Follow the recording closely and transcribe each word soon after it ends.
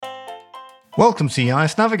Welcome to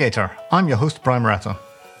EIS Navigator. I'm your host, Brian Moretta.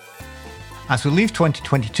 As we leave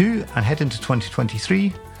 2022 and head into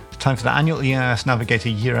 2023, it's time for the annual EIS Navigator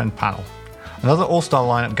year-end panel. Another all-star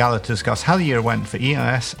lineup gala to discuss how the year went for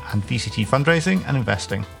EIS and VCT fundraising and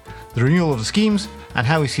investing, the renewal of the schemes, and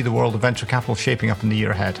how we see the world of venture capital shaping up in the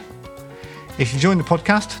year ahead. If you joined the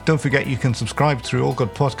podcast, don't forget you can subscribe through all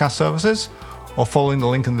good podcast services or following the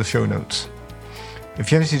link in the show notes. If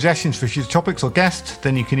you have any suggestions for future topics or guests,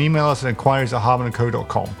 then you can email us at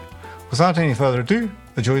inquiries@harmanandco.com. Without any further ado,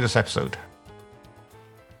 enjoy this episode.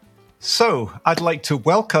 So, I'd like to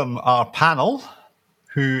welcome our panel,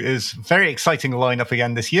 who is very exciting lineup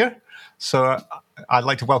again this year. So, I'd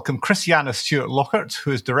like to welcome Christiana Stewart-Lockhart,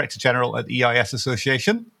 who is Director General at EIS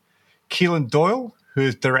Association, Keelan Doyle, who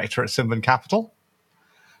is Director at Simban Capital,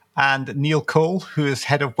 and Neil Cole, who is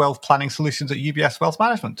Head of Wealth Planning Solutions at UBS Wealth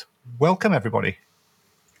Management. Welcome, everybody.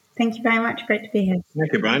 Thank you very much. Great to be here.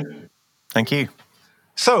 Thank you, Brian. Thank you.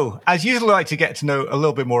 So, as usual, I'd like to get to know a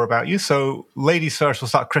little bit more about you. So, ladies first, we'll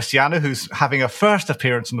start Christiana, who's having her first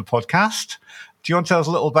appearance on the podcast. Do you want to tell us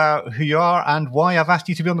a little about who you are and why I've asked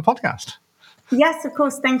you to be on the podcast? Yes, of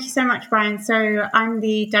course. Thank you so much, Brian. So, I'm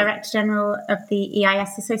the Director General of the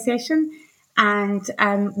EIS Association, and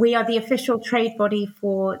we are the official trade body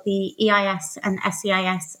for the EIS and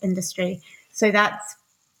SEIS industry. So that's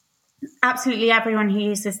absolutely everyone who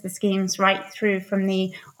uses the schemes, right through from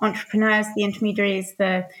the entrepreneurs, the intermediaries,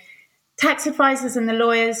 the tax advisors and the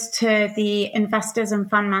lawyers to the investors and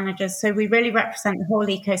fund managers. So we really represent the whole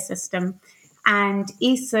ecosystem. And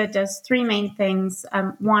ESA does three main things.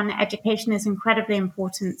 One, education is incredibly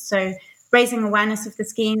important. So raising awareness of the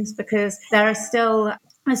schemes, because there are still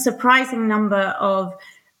a surprising number of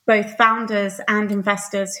both founders and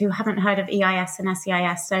investors who haven't heard of EIS and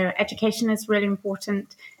SEIS. So education is really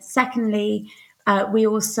important. Secondly, we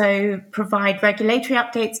also provide regulatory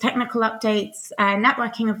updates, technical updates,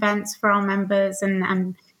 networking events for our members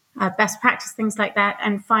and best practice, things like that.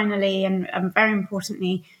 And finally, and very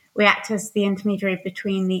importantly, we act as the intermediary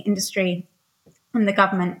between the industry and the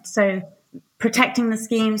government. So protecting the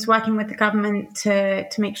schemes, working with the government to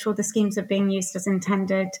make sure the schemes are being used as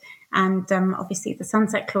intended. And obviously the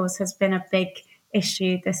sunset clause has been a big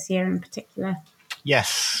issue this year in particular.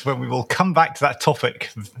 Yes, well, we will come back to that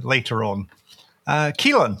topic later on.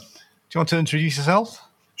 Keelan, do you want to introduce yourself?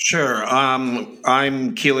 Sure. I'm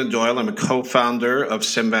Keelan Doyle. I'm a co-founder of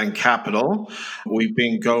Simban Capital. We've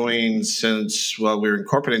been going since, we were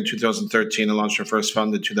incorporated in 2013 and launched our first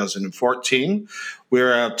fund in 2014.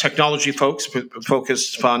 We're a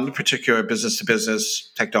technology-focused fund, particularly business-to-business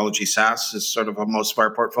technology. SaaS is sort of what most of our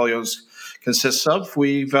portfolios consists of.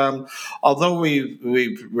 Although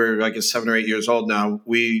we're, I guess, 7 or 8 years old now,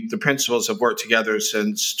 the principals have worked together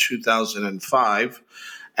since 2005.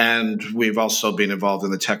 And we've also been involved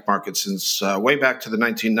in the tech market since way back to the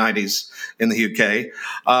 1990s in the UK.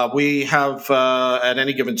 We have, at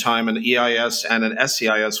any given time, an EIS and an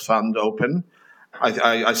SEIS fund open.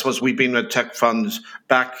 I suppose we've been with tech funds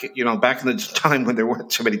back in the time when there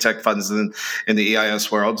weren't too many tech funds in the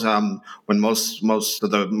EIS world, when most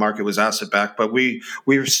of the market was asset backed. But we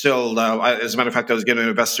were still, as a matter of fact, I was giving an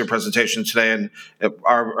investor presentation today, and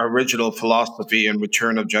our original philosophy and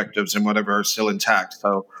return objectives and whatever are still intact.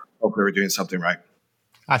 So hopefully we're doing something right.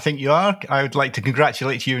 I think you are. I would like to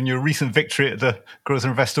congratulate you on your recent victory at the Growth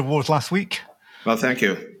Investor Awards last week. Well, thank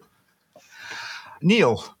you.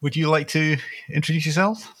 Neil, would you like to introduce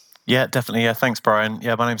yourself? Yeah, definitely. Yeah, thanks, Brian.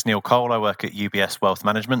 Yeah, my name's Neil Cole. I work at UBS Wealth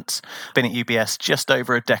Management. Been at UBS just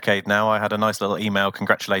over a decade now. I had a nice little email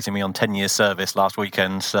congratulating me on 10 years service last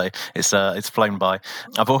weekend, so it's flown by.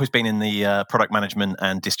 I've always been in the product management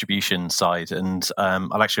and distribution side, and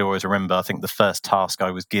I'll actually always remember, I think the first task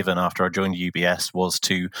I was given after I joined UBS was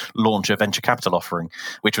to launch a venture capital offering,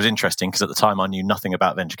 which was interesting because at the time I knew nothing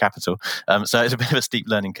about venture capital. So it's a bit of a steep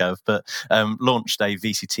learning curve, but launched a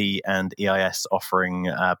VCT and EIS offering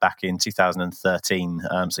back in 2013.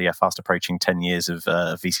 So yeah, fast approaching 10 years of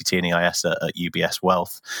VCT and EIS at UBS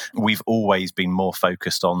Wealth. We've always been more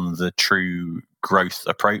focused on the true growth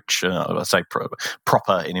approach, I'd say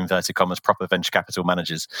proper, in inverted commas, proper venture capital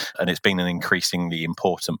managers. And it's been an increasingly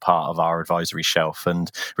important part of our advisory shelf. And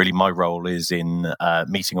really my role is in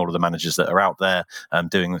meeting all of the managers that are out there,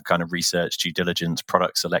 doing the kind of research, due diligence,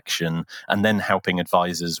 product selection, and then helping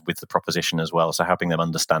advisors with the proposition as well. So helping them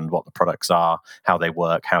understand what the products are, how they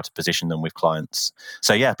work, how to position them with clients.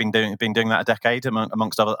 So yeah, been doing that a decade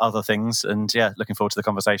amongst other things. And yeah, looking forward to the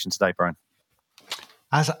conversation today, Brian.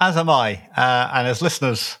 As am I, and as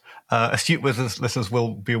listeners, astute listeners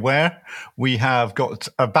will be aware, we have got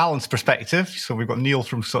a balanced perspective. So we've got Neil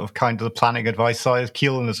from sort of kind of the planning advice side,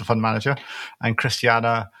 Keelan as a fund manager, and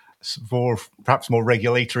Christiana for perhaps more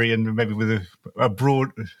regulatory and maybe with a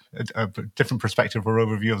broad, a different perspective or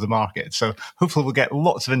overview of the market. So hopefully we'll get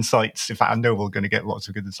lots of insights. In fact, I know we're going to get lots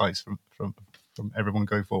of good insights from everyone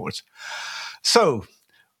going forward. So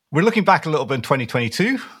we're looking back a little bit in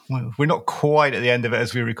 2022. We're not quite at the end of it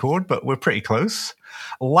as we record, but we're pretty close.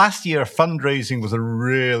 Last year, fundraising was a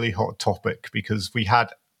really hot topic because we had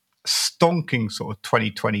stonking sort of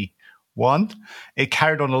 2021. It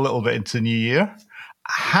carried on a little bit into the new year.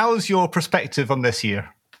 How's your perspective on this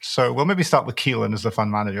year? So we'll maybe start with Keelan as the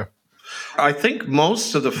fund manager. I think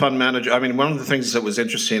most of the fund manager, one of the things that was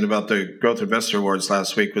interesting about the Growth Investor Awards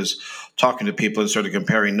last week was talking to people and sort of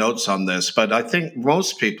comparing notes on this. But I think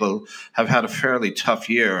most people have had a fairly tough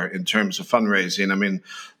year in terms of fundraising.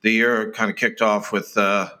 The year kind of kicked off with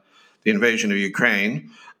the invasion of Ukraine.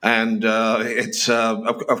 And it's,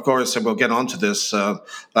 of course, and we'll get onto this,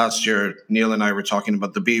 last year, Neil and I were talking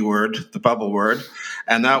about the B word, the bubble word,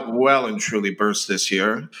 and that well and truly burst this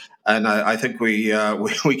year. And I think we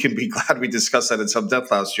can be glad we discussed that in some depth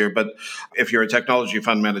last year. But if you're a technology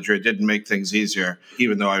fund manager, it didn't make things easier,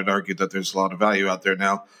 even though I would argue that there's a lot of value out there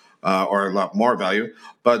now. Or a lot more value.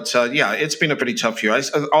 But it's been a pretty tough year.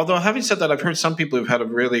 Although having said that, I've heard some people who've had a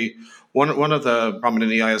really, one of the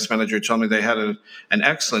prominent EIS managers told me they had an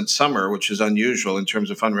excellent summer, which is unusual in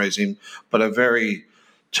terms of fundraising, but a very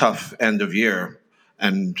tough end of year.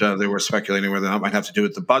 And they were speculating whether that might have to do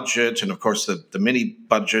with the budget and, of course, the mini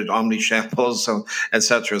budget, omni-shambles, et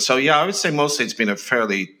cetera. So, I would say mostly it's been a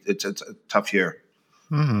tough year.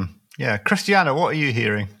 Mm-hmm. Yeah. Christiana, what are you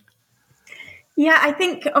hearing? Yeah, I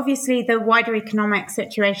think obviously the wider economic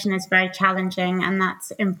situation is very challenging, and that's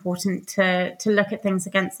important to look at things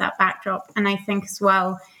against that backdrop. And I think as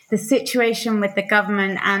well, the situation with the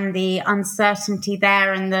government and the uncertainty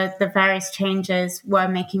there and the various changes were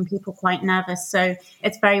making people quite nervous. So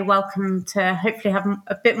it's very welcome to hopefully have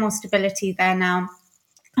a bit more stability there now,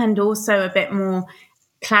 and also a bit more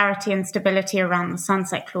clarity and stability around the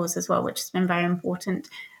sunset clause as well, which has been very important.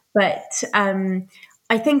 But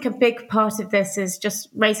I think a big part of this is just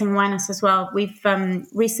raising awareness as well. We've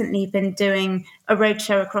recently been doing a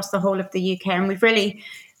roadshow across the whole of the UK, and we've really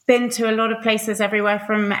been to a lot of places everywhere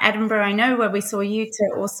from Edinburgh, I know, where we saw you,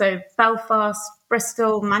 to also Belfast,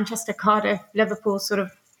 Bristol, Manchester, Cardiff, Liverpool, sort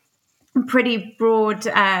of pretty broad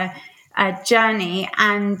journey.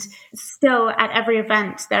 And still at every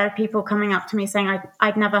event, there are people coming up to me saying,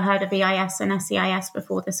 I'd never heard of EIS and SEIS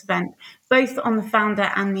before this event, both on the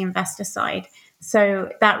founder and the investor side. So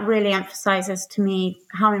that really emphasizes to me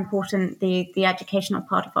how important the educational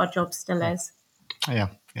part of our job still is. Yeah,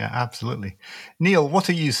 absolutely. Neil, what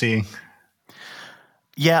are you seeing?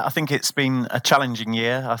 Yeah, I think it's been a challenging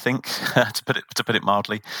year, I think, to put it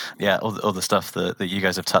mildly. Yeah, all the stuff that you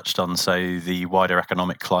guys have touched on. So the wider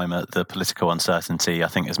economic climate, the political uncertainty, I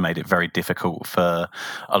think has made it very difficult for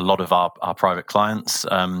a lot of our private clients.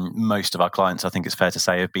 Most of our clients, I think it's fair to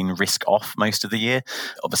say, have been risk off most of the year.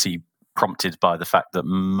 Obviously, prompted by the fact that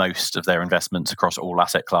most of their investments across all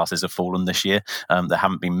asset classes have fallen this year. There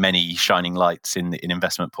haven't been many shining lights in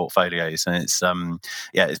investment portfolios, and it's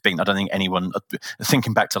been. I don't think anyone.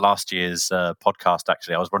 Thinking back to last year's podcast,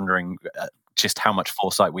 actually, I was wondering just how much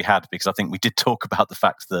foresight we had, because I think we did talk about the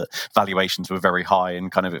fact that valuations were very high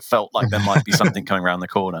and kind of it felt like there might be something coming around the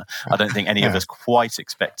corner. I don't think any of us quite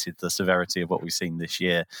expected the severity of what we've seen this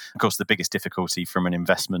year. Of course, the biggest difficulty from an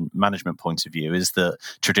investment management point of view is that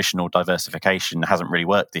traditional diversification hasn't really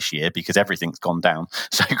worked this year because everything's gone down.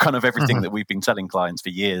 So kind of everything that we've been telling clients for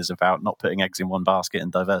years about not putting eggs in one basket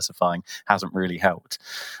and diversifying hasn't really helped.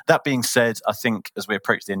 That being said, I think as we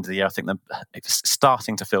approach the end of the year, I think it's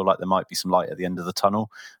starting to feel like there might be some light at the end of the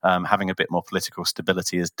tunnel. Having a bit more political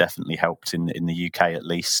stability has definitely helped in the UK, at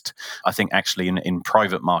least. I think actually in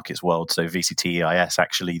private markets world, so VCT, EIS,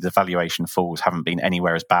 actually the valuation falls haven't been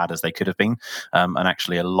anywhere as bad as they could have been. And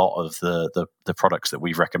actually a lot of the products that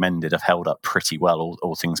we've recommended have held up pretty well,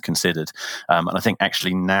 all things considered. And I think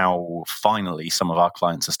actually now, finally, some of our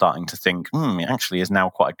clients are starting to think, it actually is now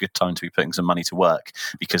quite a good time to be putting some money to work,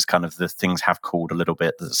 because kind of the things have cooled a little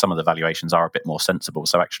bit. Some of the valuations are a bit more sensible.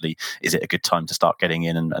 So actually, is it a good time to start getting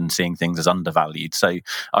in and seeing things as undervalued? So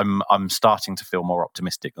I'm starting to feel more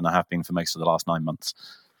optimistic than I have been for most of the last 9 months.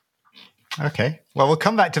 Okay. Well, we'll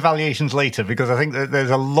come back to valuations later, because I think that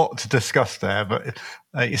there's a lot to discuss there, but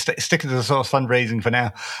sticking to the sort of fundraising for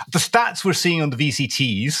now. The stats we're seeing on the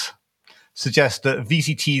VCTs suggest that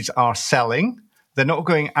VCTs are selling. They're not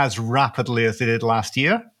going as rapidly as they did last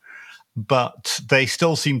year, but they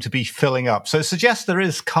still seem to be filling up. So it suggests there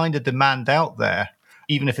is kind of demand out there,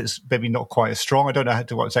 even if it's maybe not quite as strong. I don't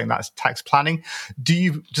know what I'm saying, that's tax planning.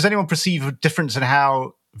 Does anyone perceive a difference in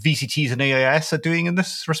how VCTs and EIS are doing in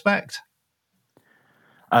this respect?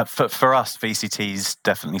 For us, VCT's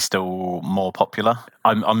definitely still more popular.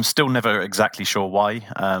 I'm still never exactly sure why,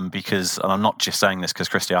 because, and I'm not just saying this because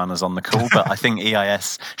Christiana's on the call, but I think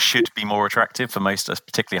EIS should be more attractive for most,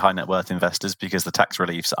 particularly high net worth investors, because the tax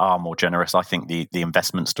reliefs are more generous. I think the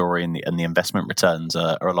investment story and the investment returns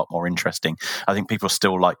are a lot more interesting. I think people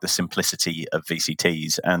still like the simplicity of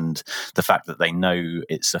VCTs and the fact that they know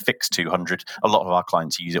it's a fixed 200. A lot of our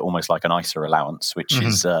clients use it almost like an ISA allowance, which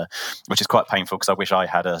is quite painful, because I wish I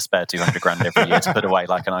had a spare 200 grand every year to put away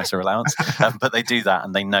like an ISA allowance. But they do that,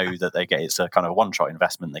 and they know that it's a kind of one-shot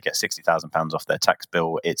investment. They get £60,000 off their tax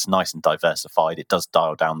bill. It's nice and diversified. It does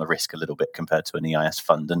dial down the risk a little bit compared to an EIS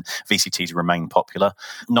fund, and VCTs remain popular.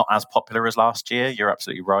 Not as popular as last year. You're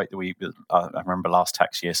absolutely right. I remember last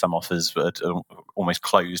tax year, some offers had almost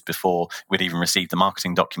closed before we'd even received the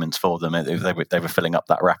marketing documents for them. They were filling up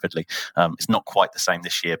that rapidly. It's not quite the same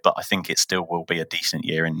this year, but I think it still will be a decent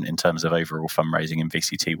year in terms of overall fundraising in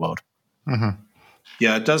VCT world. Mm-hmm.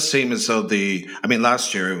 Yeah, it does seem as though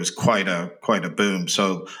last year it was quite a boom.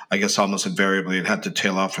 So I guess almost invariably it had to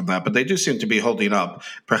tail off from that. But they do seem to be holding up,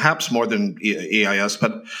 perhaps more than EIS.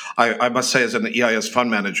 But I must say, as an EIS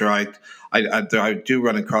fund manager, I do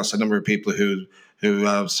run across a number of people who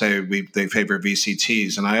say they favor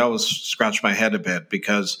VCTs, and I always scratch my head a bit,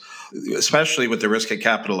 because especially with the risk of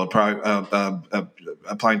capital applying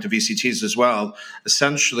to VCTs as well,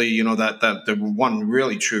 essentially, that the one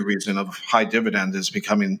really true reason of high dividend is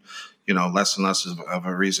becoming, less and less of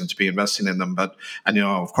a reason to be investing in them. But,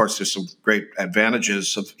 of course, there's some great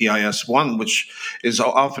advantages of EIS. One, which is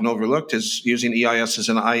often overlooked, is using EIS as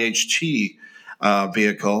an IHT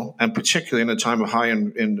vehicle, and particularly in a time of high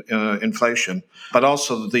inflation. But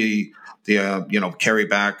also the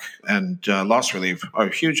carryback and loss relief are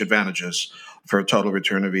huge advantages for a total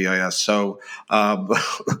return of EIS. So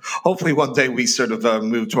hopefully one day we sort of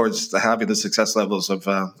move towards having the success levels of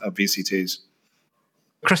VCTs.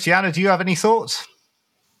 Christiana, do you have any thoughts?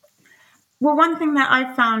 Well, one thing that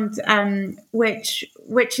I've found,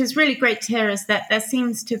 which is really great to hear, is that there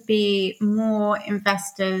seems to be more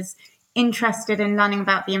investors interested in learning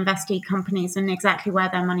about the investee companies and exactly where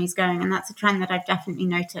their money's going. And that's a trend that I've definitely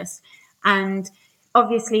noticed. And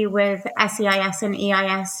obviously with SEIS and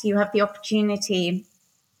EIS, you have the opportunity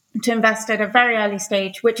to invest at a very early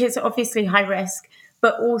stage, which is obviously high risk,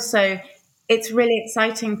 but also it's really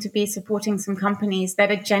exciting to be supporting some companies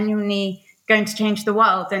that are genuinely going to change the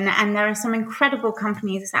world. And there are some incredible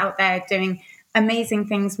companies out there doing amazing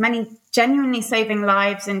things, many genuinely saving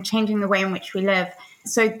lives and changing the way in which we live.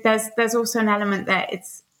 So there's also an element that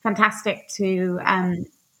it's fantastic to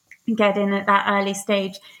get in at that early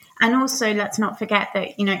stage. And also, let's not forget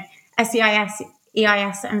that, SEIS,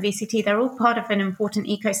 EIS and VCT, they're all part of an important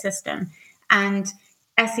ecosystem. And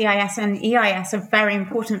SEIS and EIS are very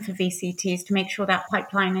important for VCTs to make sure that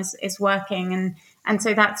pipeline is working. And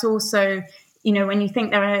so that's also, when you think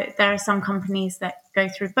there are some companies that go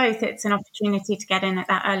through both, it's an opportunity to get in at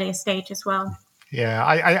that earlier stage as well. Yeah,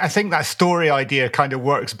 I think that story idea kind of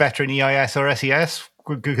works better in EIS or SES,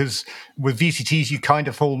 because with VCTs you kind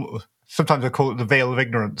of sometimes I call it the veil of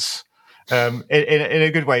ignorance, in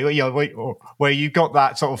a good way. Where you got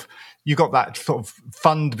that sort of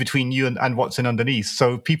fund between you and what's in underneath,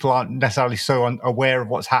 so people aren't necessarily so aware of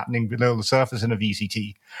what's happening below the surface in a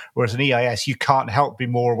VCT. Whereas in EIS you can't help be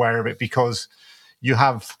more aware of it, because you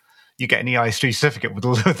get an EIS3 certificate with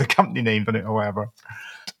the company name on it or whatever.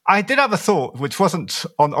 I did have a thought, which wasn't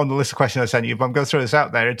on the list of questions I sent you, but I'm going to throw this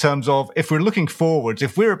out there in terms of, if we're looking forwards,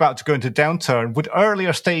 if we're about to go into downturn, would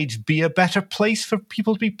earlier stage be a better place for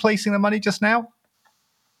people to be placing their money just now?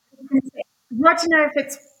 Hard to know if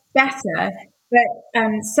it's better, but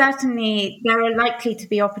certainly there are likely to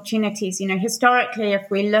be opportunities. Historically, if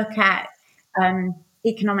we look at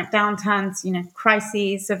economic downturns,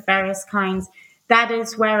 crises of various kinds, that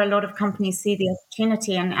is where a lot of companies see the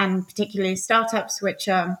opportunity, and particularly startups, which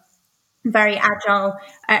are very agile,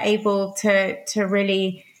 are able to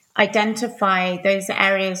really identify those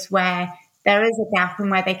areas where there is a gap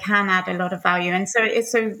and where they can add a lot of value. And so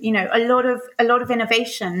a lot of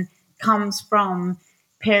innovation comes from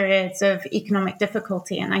periods of economic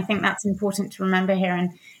difficulty, and I think that's important to remember here. And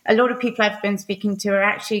a lot of people I've been speaking to are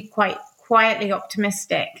actually quite quietly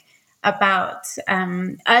optimistic about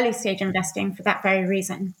early stage investing for that very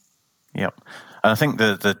reason. Yep. And I think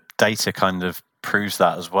the data kind of proves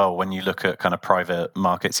that as well. When you look at kind of private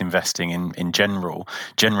markets investing in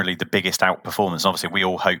generally the biggest outperformance. Obviously, we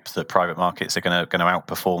all hope that private markets are going to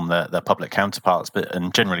outperform their public counterparts,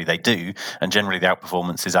 and generally they do. And generally, the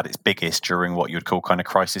outperformance is at its biggest during what you would call kind of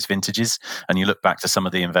crisis vintages. And you look back to some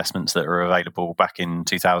of the investments that were available back in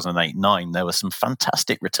 2008-9, there were some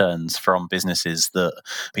fantastic returns from businesses that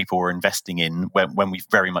people were investing in when we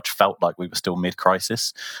very much felt like we were still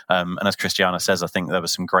mid-crisis. And as Christiana says, I think there were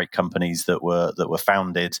some great companies that were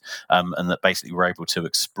founded and that basically were able to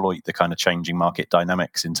exploit the kind of changing market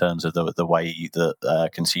dynamics in terms of the way that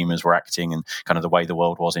consumers were acting and kind of the way the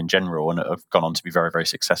world was in general, and have gone on to be very, very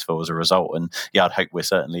successful as a result. And yeah, I'd hope we're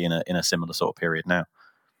certainly in a similar sort of period now.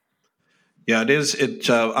 Yeah, it is.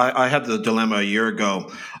 I had the dilemma a year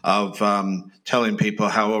ago of telling people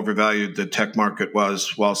how overvalued the tech market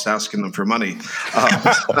was whilst asking them for money, which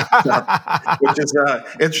is an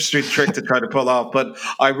interesting trick to try to pull off. But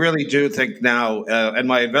I really do think now, and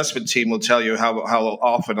my investment team will tell you how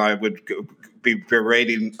often I would be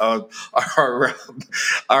berating our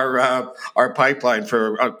pipeline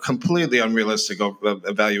for completely unrealistic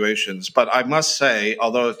evaluations. But I must say,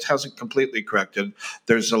 although it hasn't completely corrected,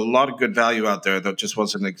 there's a lot of good value out there that just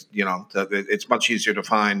wasn't, it's much easier to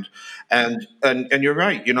find. And you're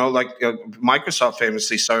right, like Microsoft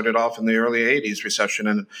famously started off in the early 80s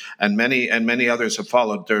recession, and many others have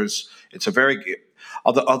followed.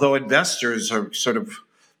 Although investors are sort of,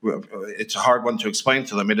 it's a hard one to explain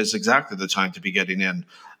to them. It is exactly the time to be getting in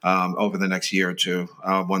over the next year or two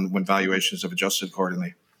when valuations have adjusted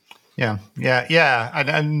accordingly. Yeah.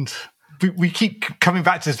 And we keep coming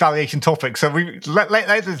back to this valuation topic. So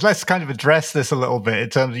let's kind of address this a little bit in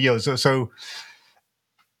terms of, so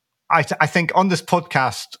I think on this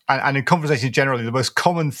podcast and in conversation generally, the most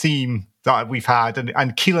common theme that we've had,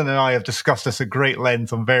 and Keelan and I have discussed this at great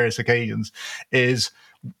length on various occasions, is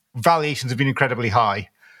valuations have been incredibly high.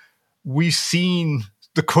 We've seen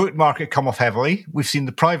the quote market come off heavily. We've seen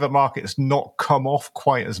the private markets not come off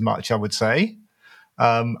quite as much, I would say.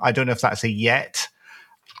 I don't know if that's a yet.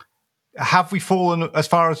 Have we fallen as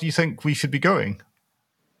far as you think we should be going?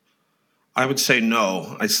 I would say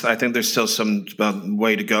no. I think there's still some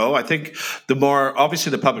way to go. I think obviously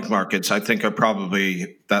the public markets, I think, are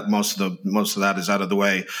probably that most of that is out of the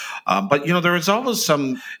way. But there is always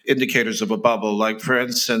some indicators of a bubble. Like, for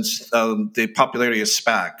instance, the popularity of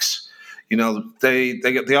SPACs.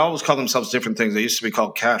 They always call themselves different things. They used to be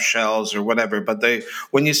called cash shells or whatever. But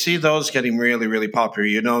when you see those getting really, really popular,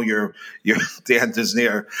 you're the end is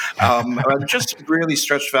near. Just really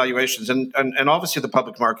stretched valuations, and obviously the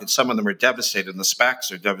public markets. Some of them are devastated, and the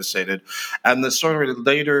SPACs are devastated. And the sort of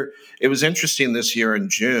later, it was interesting this year in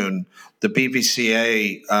June, the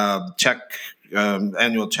BVCA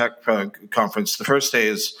annual tech conference. The first day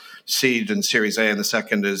is seed and Series A, and the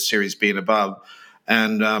second is Series B and above.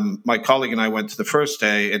 And my colleague and I went to the first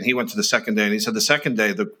day, and he went to the second day. And he said the second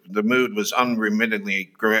day, the mood was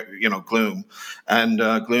unremittingly, gloom and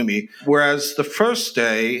gloomy. Whereas the first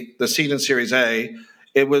day, the seed and Series A,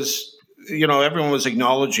 it was, everyone was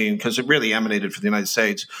acknowledging, because it really emanated from the United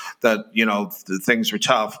States, that, the things were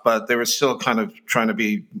tough, but they were still kind of trying to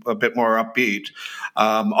be a bit more upbeat.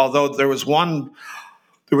 Although there was one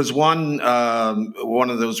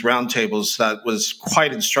of those roundtables that was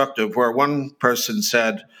quite instructive, where one person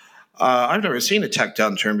said, I've never seen a tech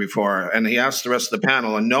downturn before. And he asked the rest of the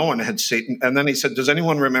panel, and no one had seen. And then he said, does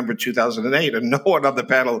anyone remember 2008? And no one on the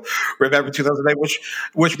panel remembered 2008,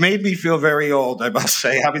 which made me feel very old, I must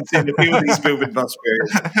say, having seen a few of these boom and bust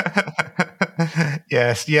periods.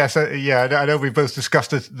 Yes. I know we both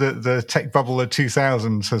discussed the tech bubble of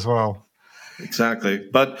 2000s as well. Exactly,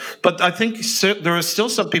 but I think there are still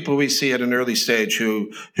some people we see at an early stage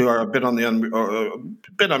who are a bit a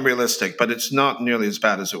bit unrealistic, but it's not nearly as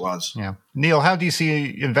bad as it was. Yeah, Neil, how do you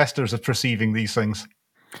see investors are perceiving these things?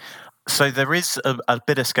 So there is a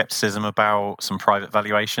bit of skepticism about some private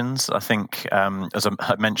valuations. I think, as I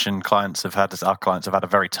mentioned, our clients have had a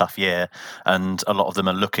very tough year, and a lot of them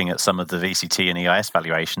are looking at some of the VCT and EIS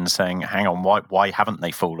valuations, saying, "Hang on, why haven't they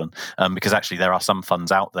fallen?" Because actually, there are some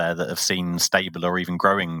funds out there that have seen stable or even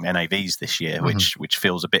growing NAVs this year, which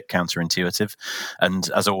feels a bit counterintuitive. And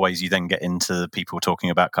as always, you then get into people talking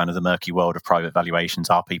about kind of the murky world of private valuations.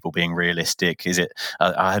 Are people being realistic? Is it?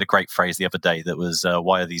 I had a great phrase the other day that was,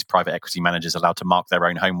 "Why are these private equity managers allowed to mark their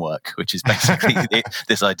own homework, which is basically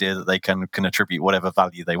this idea that they can attribute whatever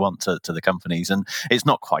value they want to the companies. And it's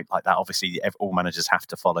not quite like that. Obviously, all managers have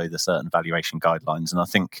to follow the certain valuation guidelines. And I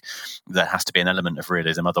think there has to be an element of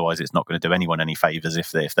realism. Otherwise, it's not going to do anyone any favours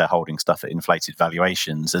if they're holding stuff at inflated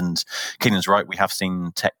valuations. And Keenan's right. We have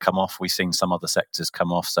seen tech come off. We've seen some other sectors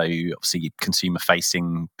come off. So obviously,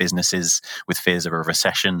 consumer-facing businesses with fears of a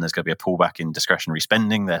recession, there's going to be a pullback in discretionary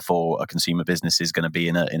spending. Therefore, a consumer business is going to be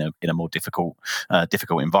in a more difficult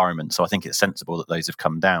environment. So I think it's sensible that those have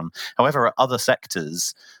come down. However, at other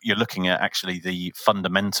sectors, you're looking at actually the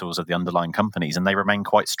fundamentals of the underlying companies, and they remain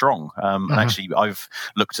quite strong. And actually, I've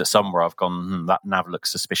looked at some where I've gone, that NAV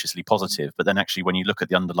looks suspiciously positive. But then actually, when you look at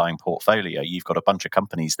the underlying portfolio, you've got a bunch of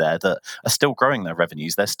companies there that are still growing their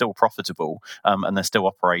revenues. They're still profitable, and they're still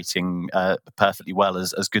operating perfectly well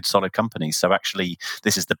as good, solid companies. So actually,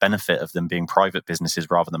 this is the benefit of them being private businesses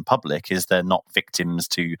rather than public, is they're not victims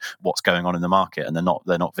to what's going on in the market, and they're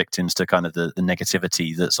not victims to kind of the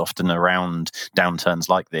negativity that's often around downturns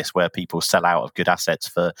like this, where people sell out of good assets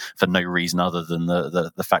for no reason other than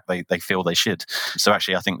the fact they feel they should. So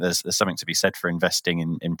actually, I think there's something to be said for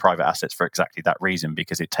investing in private assets for exactly that reason,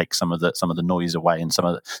 because it takes some of the noise away and some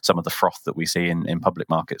of the froth that we see in public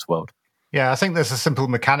markets world. Yeah, I think there's a simple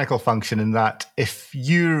mechanical function in that if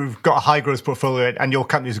you've got a high growth portfolio and your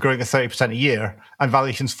company is growing at 30% a year and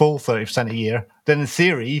valuations fall 30% a year, then in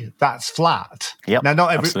theory, that's flat. Yep, now,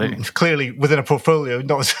 not absolutely. Clearly within a portfolio,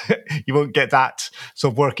 you won't get that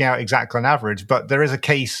sort of working out exactly on average, but there is a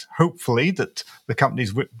case, hopefully, that the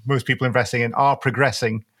companies most people investing in are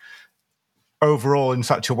progressing overall in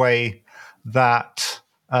such a way that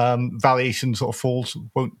valuation sort of falls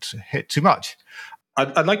won't hit too much.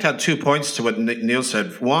 I'd like to add 2 points to what Neil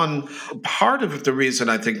said. One, part of the reason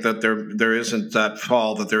I think that there isn't that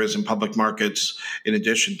fall that there is in public markets, in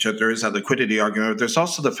addition to there is that liquidity argument, there's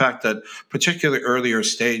also the fact that particularly earlier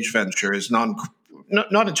stage venture is not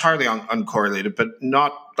entirely uncorrelated, but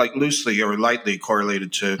not like loosely or lightly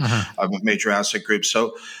correlated to major asset groups.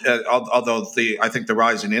 So, although I think the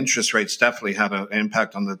rise in interest rates definitely had an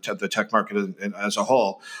impact on the tech market as a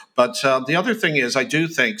whole. But the other thing is, I do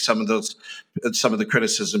think some of the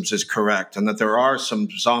criticisms is correct, and that there are some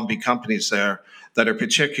zombie companies there that are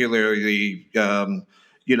particularly,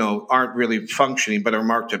 aren't really functioning, but are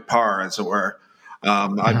marked at par, as it were.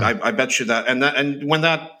 I bet you that, and when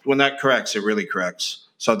that corrects, it really corrects.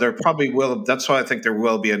 So there probably will. That's why I think there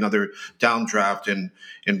will be another downdraft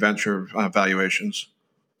in venture valuations.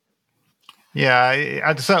 Yeah,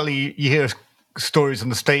 and certainly you hear stories in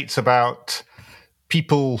the States about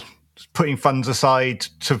people putting funds aside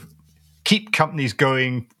to keep companies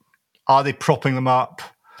going. Are they propping them up?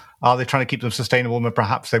 Are they trying to keep them sustainable? And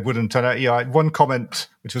perhaps they wouldn't. And one comment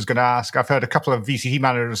which I was going to ask, I've heard a couple of VCT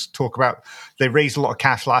managers talk about they raised a lot of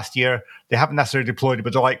cash last year. They haven't necessarily deployed it,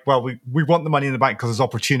 but they're like, well, we want the money in the bank because there's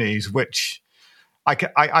opportunities, which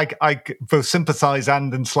I both sympathize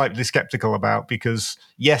and am slightly skeptical about, because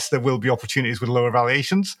yes, there will be opportunities with lower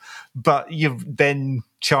valuations, but you're then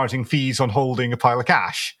charging fees on holding a pile of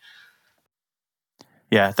cash.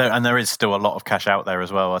 Yeah, there is still a lot of cash out there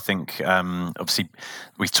as well. I think, obviously,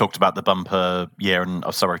 we talked about the bumper year, and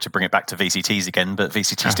I'm sorry to bring it back to VCTs again, but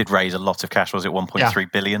VCTs did raise a lot of cash. Was it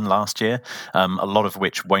 1.3 billion last year? A lot of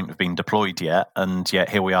which won't have been deployed yet, and yet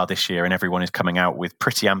here we are this year, and everyone is coming out with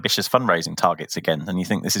pretty ambitious fundraising targets again. And you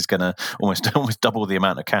think this is going to almost double the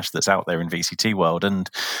amount of cash that's out there in VCT world. And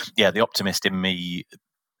yeah, the optimist in me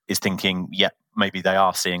is thinking, maybe they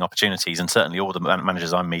are seeing opportunities, and certainly all the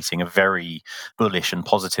managers I'm meeting are very bullish and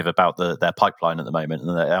positive about their pipeline at the moment,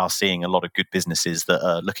 and they are seeing a lot of good businesses that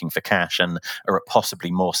are looking for cash and are at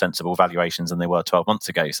possibly more sensible valuations than they were 12 months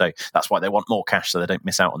ago. So that's why they want more cash, so they don't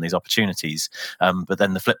miss out on these opportunities. But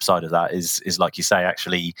then the flip side of that is like you say,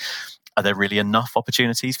 actually, are there really enough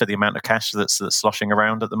opportunities for the amount of cash that's sloshing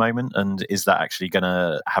around at the moment? And is that actually going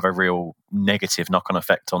to have a real negative knock-on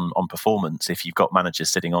effect on performance if you've got managers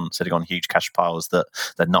sitting on huge cash piles that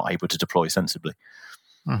they're not able to deploy sensibly?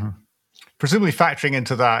 Mm-hmm. Presumably factoring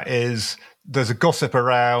into that is there's a gossip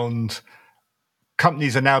around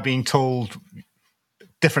companies are now being told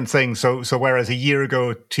different things. So whereas a year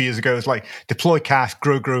ago, 2 years ago, it's like deploy cash,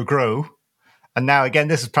 grow. And now again,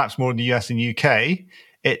 this is perhaps more in the US and UK.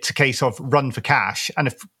 It's a case of run for cash, and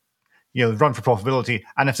if run for profitability.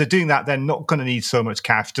 And if they're doing that, they're not going to need so much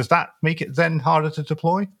cash. Does that make it then harder to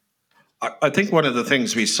deploy? I think one of the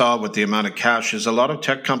things we saw with the amount of cash is a lot of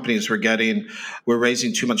tech companies were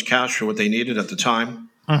raising too much cash for what they needed at the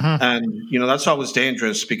time, and that's always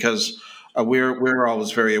dangerous, because we're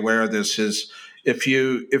always very aware of this. Is if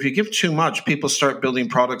you give too much, people start building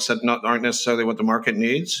products that aren't necessarily what the market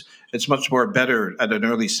needs. It's much more better at an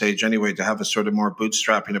early stage anyway to have a sort of more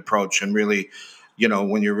bootstrapping approach and really,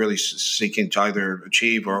 when you're really seeking to either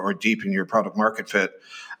achieve or deepen your product market fit.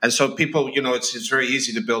 And so people, it's very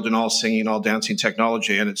easy to build an all singing, all dancing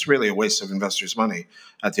technology, and it's really a waste of investors' money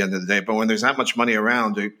at the end of the day. But when there's that much money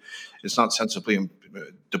around, it's not sensibly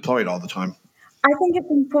deployed all the time. I think it's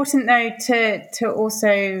important, though, to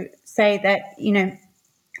also say that,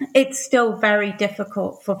 it's still very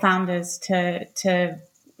difficult for founders to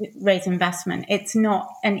raise investment. It's not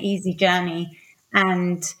an easy journey.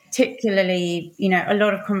 And particularly, a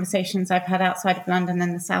lot of conversations I've had outside of London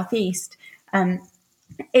and the Southeast,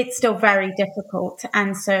 it's still very difficult.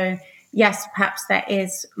 And so, yes, perhaps there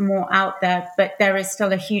is more out there, but there is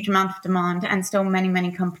still a huge amount of demand and still many,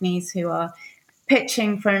 many companies who are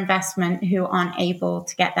pitching for investment who aren't able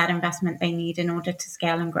to get that investment they need in order to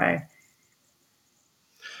scale and grow.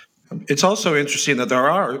 It's also interesting that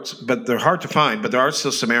but they're hard to find, but there are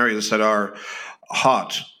still some areas that are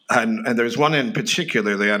hot. And there's one in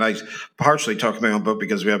particularly, and I partially talk about my own book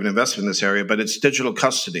because we have an investment in this area, but it's digital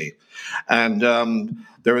custody. And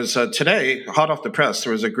there was today, hot off the press,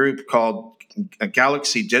 there was a group called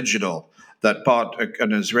Galaxy Digital that bought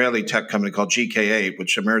an Israeli tech company called GK8,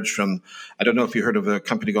 which emerged from, I don't know if you heard of a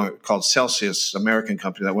company called Celsius, American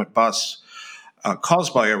company that went bust,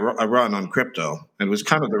 caused by a run on crypto. It was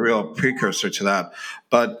kind of the real precursor to that.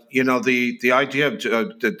 But, the idea of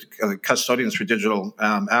the custodians for digital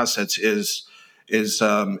assets it's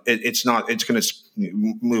going to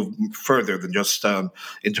move further than just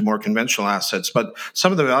into more conventional assets. But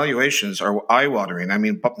some of the valuations are eye-watering. I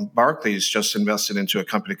mean, Barclays just invested into a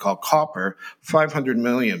company called Copper, $500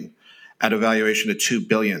 million at a valuation of $2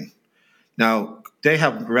 billion. Now, they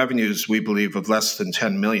have revenues, we believe, of less than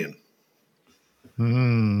 $10 million.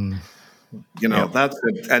 That's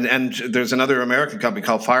it. And there's another American company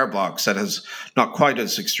called Fireblocks that has not quite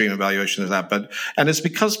as extreme a valuation as that, and it's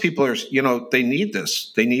because people are, they need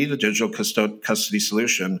this. They need a digital custody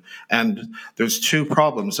solution, and there's two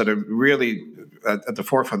problems that are really at the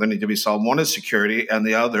forefront that need to be solved. One is security, and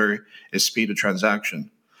the other is speed of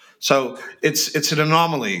transaction. So it's an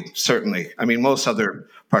anomaly, certainly. I mean, most other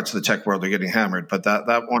parts of the tech world are getting hammered, but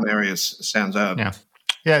that one area stands out.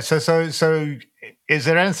 Yeah. So is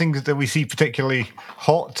there anything that we see particularly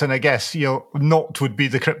hot? And I guess, not would be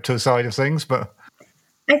the crypto side of things, but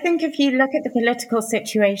I think if you look at the political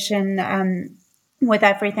situation with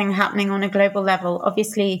everything happening on a global level,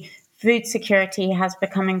 obviously food security has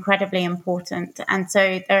become incredibly important. And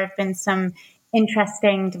so there have been some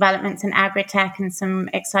interesting developments in agri-tech and some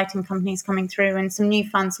exciting companies coming through and some new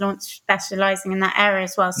funds launched specializing in that area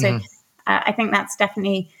as well. So I think that's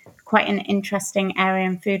definitely quite an interesting area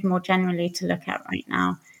in food more generally to look at right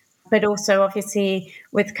now. But also, obviously,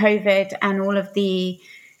 with COVID and all of the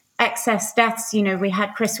excess deaths, we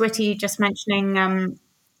had Chris Whitty just mentioning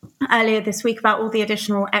earlier this week about all the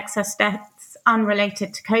additional excess deaths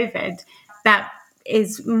unrelated to COVID. That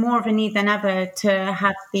is more of a need than ever to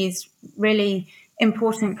have these really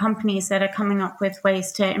important companies that are coming up with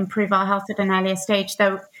ways to improve our health at an earlier stage.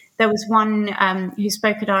 There was one who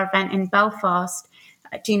spoke at our event in Belfast,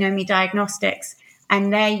 Genome Diagnostics,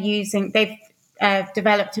 and they've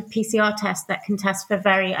developed a PCR test that can test for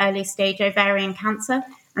very early stage ovarian cancer,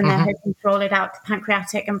 and they're hoping to roll it out to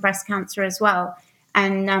pancreatic and breast cancer as well.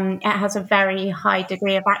 And it has a very high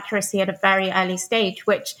degree of accuracy at a very early stage,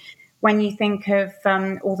 which, when you think of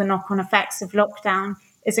all the knock-on effects of lockdown,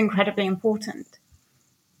 is incredibly important.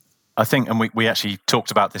 I think, and we actually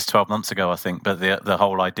talked about this 12 months ago, I think, but the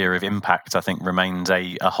whole idea of impact, I think, remains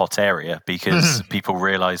a hot area because people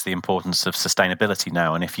realise the importance of sustainability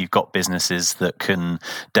now. And if you've got businesses that can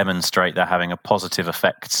demonstrate they're having a positive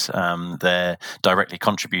effect, they're directly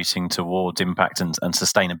contributing towards impact and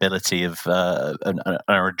sustainability and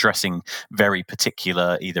are addressing very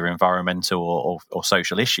particular either environmental or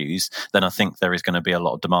social issues, then I think there is going to be a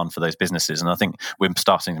lot of demand for those businesses. And I think we're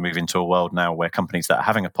starting to move into a world now where companies that are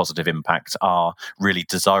having a positive impact are really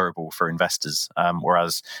desirable for investors.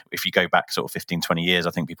 Whereas if you go back sort of 15, 20 years,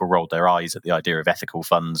 I think people rolled their eyes at the idea of ethical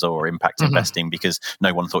funds or impact investing because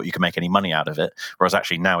no one thought you could make any money out of it. Whereas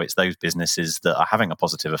actually now it's those businesses that are having a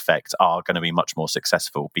positive effect are going to be much more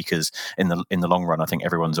successful because in the long run, I think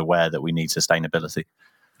everyone's aware that we need sustainability.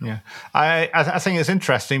 Yeah, I think it's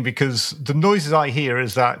interesting because the noises I hear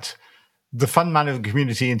is that the fund management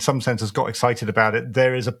community in some sense has got excited about it.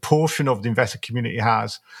 There is a portion of the investor community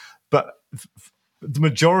has, but the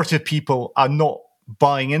majority of people are not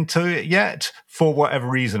buying into it yet for whatever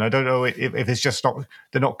reason. I don't know if it's just not,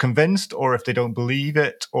 they're not convinced, or if they don't believe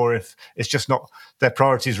it, or if it's just not their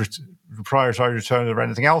priorities, prioritize return or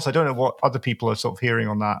anything else. I don't know what other people are sort of hearing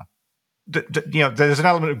on that. There's an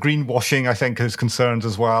element of greenwashing, I think, as concerns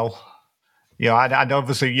as well. And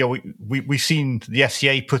obviously, we've seen the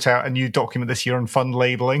FCA put out a new document this year on fund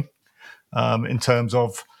labeling, in terms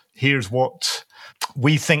of here's what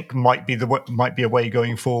we think might be a way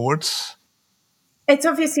going forwards. It's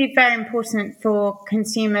obviously very important for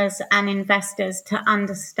consumers and investors to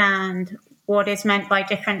understand what is meant by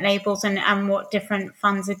different labels and what different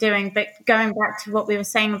funds are doing. But going back to what we were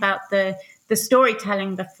saying about the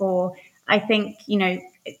storytelling before, I think,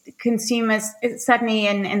 consumers, certainly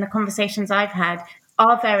in the conversations I've had,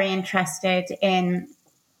 are very interested in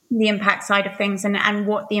the impact side of things and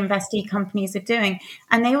what the investee companies are doing.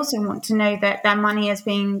 And they also want to know that their money is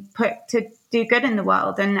being put to do good in the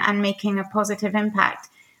world and making a positive impact.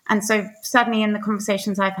 And so certainly in the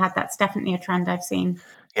conversations I've had, that's definitely a trend I've seen.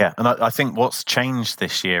 Yeah, and I think what's changed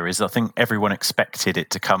this year is I think everyone expected it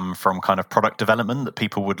to come from kind of product development, that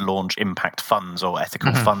people would launch impact funds or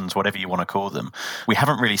ethical funds, whatever you want to call them. We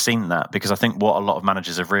haven't really seen that, because I think what a lot of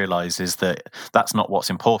managers have realised is that that's not what's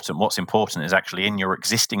important. What's important is actually in your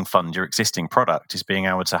existing fund, your existing product, is being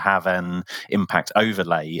able to have an impact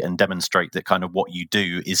overlay and demonstrate that kind of what you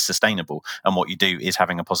do is sustainable and what you do is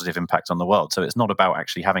having a positive impact on the world. So it's not about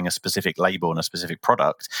actually having a specific label and a specific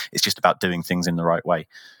product. It's just about doing things in the right way.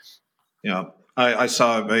 Yeah, I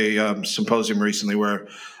saw a symposium recently where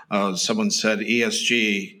someone said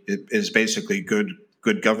ESG is basically good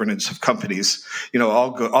governance of companies.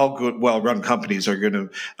 All good, well-run companies are going to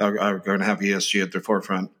have ESG at their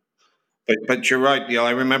forefront. But you're right.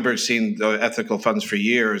 I remember seeing the ethical funds for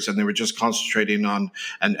years, and they were just concentrating on.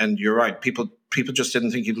 And you're right. People just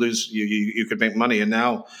didn't think you'd lose. You could make money, and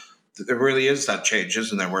now there really is that change,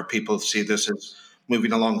 isn't there? Where people see this as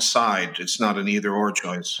moving alongside. It's not an either or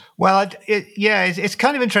choice. Well, it's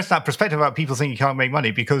kind of interesting, that perspective about people think you can't make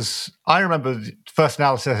money, because I remember the first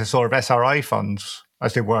analysis I saw of SRI funds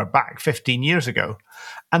as they were back 15 years ago,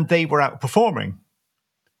 and they were outperforming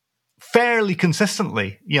fairly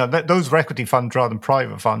consistently. Those were equity funds rather than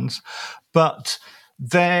private funds, but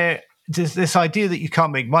this idea that you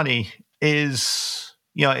can't make money is,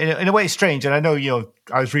 in a way, strange. And I know,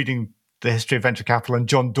 I was reading the history of venture capital and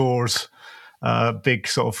John Doerr's big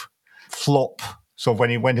sort of flop, sort of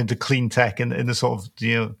when he went into clean tech in the sort of,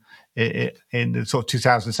 in the sort of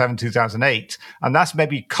 2007, 2008. And that's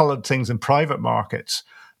maybe colored things in private markets.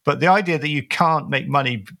 But the idea that you can't make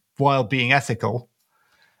money while being ethical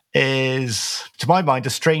is, to my mind,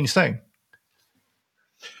 a strange thing.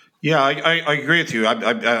 Yeah, I agree with you.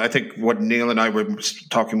 I think what Neil and I were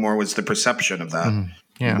talking more was the perception of that,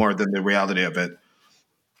 more than the reality of it.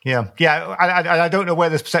 Yeah. I don't know where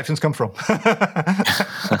those perceptions come from.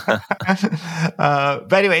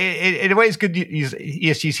 But anyway, in a way, it's good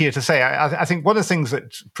ESG's here to say. I think one of the things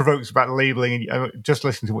that provokes about labeling, and just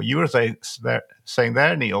listening to what you were saying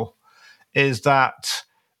there, Neil, is that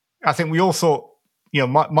I think we all thought,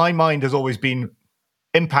 my mind has always been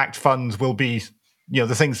impact funds will be,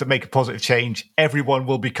 the things that make a positive change. Everyone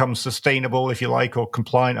will become sustainable, if you like, or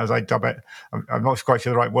compliant, as I dub it. I'm not quite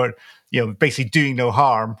sure the right word. Basically doing no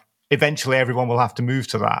harm. Eventually, everyone will have to move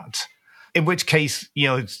to that. In which case,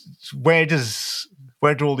 where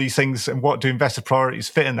do all these things and what do investor priorities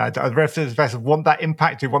fit in that? Are investors want that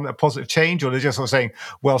impact, do they want that positive change, or they're just sort of saying,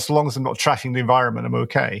 well, so long as I'm not trashing the environment, I'm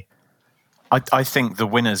okay? I think the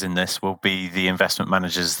winners in this will be the investment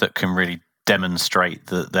managers that can really demonstrate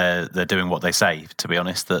that they're doing what they say, to be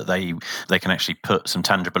honest, that they can actually put some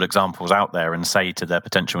tangible examples out there and say to their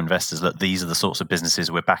potential investors that these are the sorts of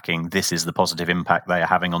businesses we're backing, this is the positive impact they are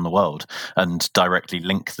having on the world, and directly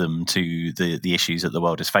link them to the issues that the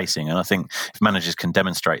world is facing. And I think if managers can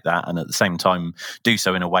demonstrate that and at the same time do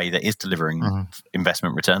so in a way that is delivering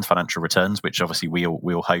investment returns, financial returns, which obviously we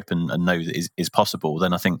all hope and know that is possible,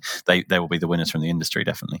 then I think they will be the winners from the industry,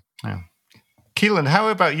 definitely. Yeah. Keelan, how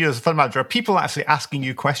about you as a fund manager? Are people actually asking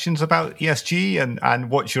you questions about ESG and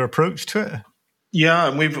what's your approach to it? Yeah,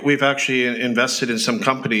 and we've actually invested in some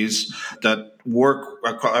companies that work.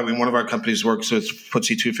 I mean, one of our companies works with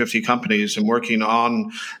FTSE 250 companies and working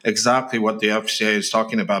on exactly what the FCA is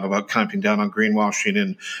talking about clamping down on greenwashing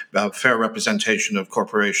and fair representation of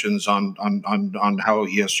corporations on how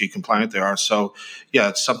ESG compliant they are. So, yeah,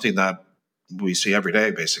 it's something that we see every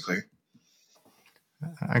day, basically.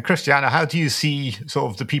 And Christiana, how do you see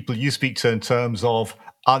sort of the people you speak to in terms of,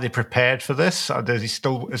 are they prepared for this? Is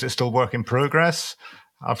it still work in progress?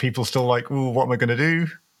 Are people still like, ooh, what am I going to do?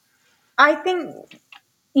 I think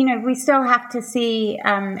we still have to see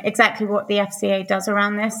exactly what the FCA does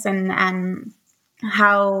around this and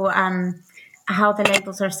how the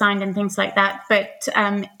labels are signed and things like that. But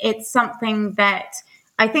it's something that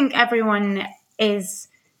I think everyone is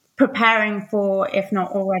preparing for, if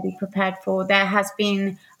not already prepared for. There has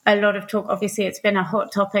been a lot of talk. Obviously, it's been a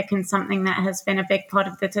hot topic and something that has been a big part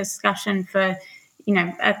of the discussion for,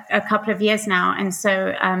 a couple of years now. And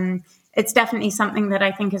so it's definitely something that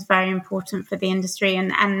I think is very important for the industry.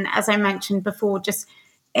 And as I mentioned before, just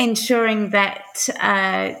ensuring that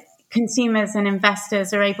consumers and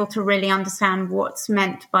investors are able to really understand what's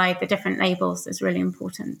meant by the different labels is really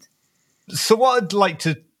important. So what I'd like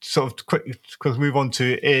to sort of quickly move on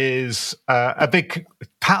to is a big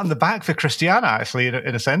pat on the back for Christiana, actually,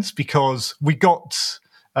 in a sense, because we mentioned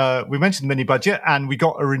the mini budget and we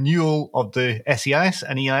got a renewal of the SEIS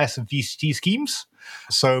and EIS and VCT schemes.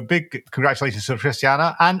 So big congratulations to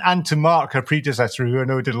Christiana and to Mark, her predecessor, who I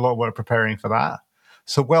know did a lot of work preparing for that.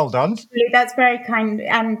 So well done. That's very kind,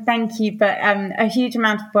 and thank you. But a huge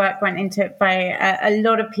amount of work went into it by a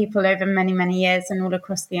lot of people over many, many years and all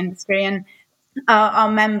across the industry. And our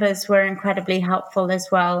members were incredibly helpful as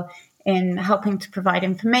well in helping to provide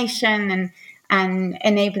information and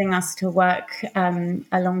enabling us to work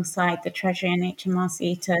alongside the Treasury and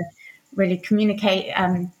HMRC to really communicate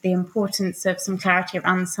the importance of some clarity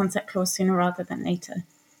around the sunset clause sooner rather than later.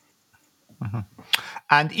 Mm-hmm.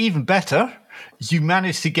 And even better, you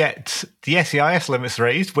managed to get the SEIS limits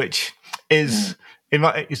raised, which is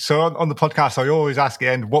so on the podcast, I always ask at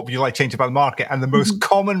the end, what would you like to change about the market? And the most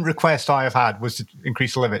common request I have had was to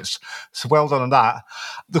increase the limits. So well done on that.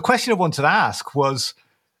 The question I wanted to ask was,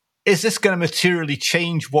 is this going to materially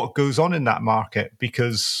change what goes on in that market?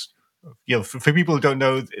 Because for people who don't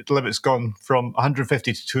know, the limit's gone from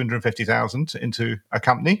 150 to 250,000 into a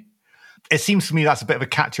company. It seems to me that's a bit of a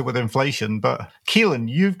catch-up with inflation. But Keelan,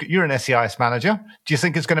 you're an SEIS manager. Do you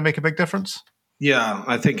think it's going to make a big difference? Yeah,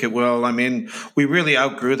 I think it will. I mean, we really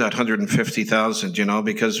outgrew that 150,000,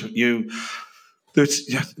 because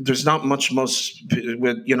there's not much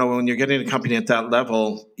when you're getting a company at that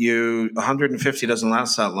level, 150 doesn't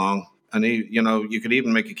last that long. And you could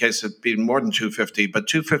even make a case of being more than 250, but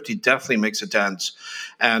 250 definitely makes a dent.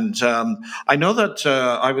 And I know that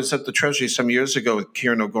I was at the Treasury some years ago with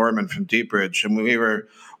Kieran O'Gorman from Deepbridge, and we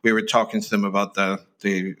were talking to them about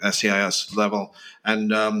the SEIS level.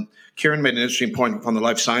 And Kieran made an interesting point from the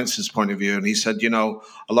life sciences point of view, and he said, a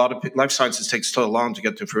lot of life sciences takes so long to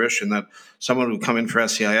get to fruition that someone would come in for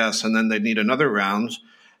SEIS and then they'd need another round,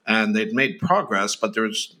 and they'd made progress, but there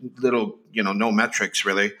was little, no metrics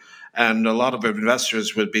really. And a lot of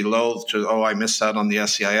investors would be loath to, I missed out on the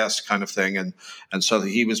SEIS kind of thing. And so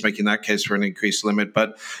he was making that case for an increased limit.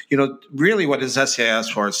 But, really what is SEIS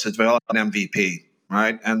for is to develop an MVP,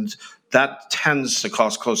 right? And that tends to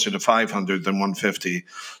cost closer to 500 than 150.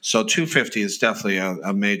 So 250 is definitely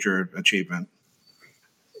a major achievement.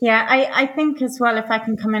 Yeah, I think as well, if I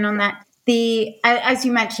can come in on that, as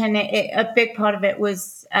you mentioned, a big part of it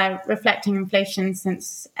was reflecting inflation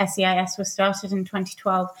since SEIS was started in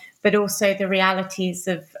 2012, but also the realities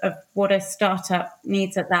of what a startup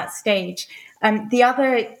needs at that stage. The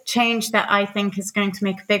other change that I think is going to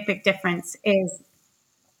make a big, big difference is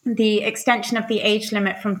the extension of the age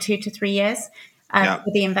limit from 2 to 3 years for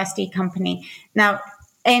the investee company. Now,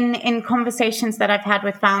 in conversations that I've had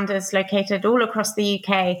with founders located all across the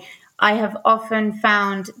UK, I have often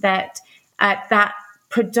found that that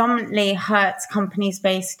predominantly hurts companies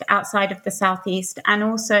based outside of the Southeast, and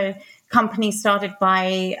also companies started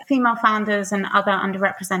by female founders and other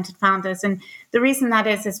underrepresented founders. And the reason that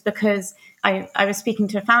is because I was speaking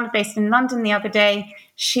to a founder based in London the other day.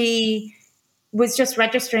 She was just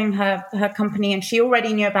registering her company, and she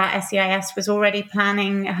already knew about SEIS, was already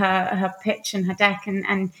planning her pitch and her deck,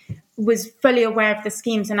 and was fully aware of the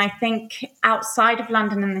schemes. And I think outside of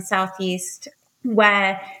London and the Southeast,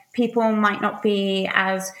 where people might not be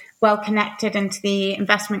as well connected into the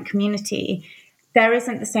investment community, there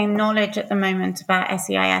isn't the same knowledge at the moment about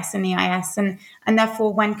SEIS and EIS. And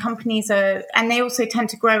therefore, when companies are, and they also tend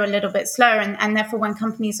to grow a little bit slower, and therefore when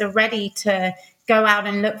companies are ready to go out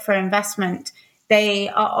and look for investment, they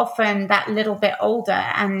are often that little bit older.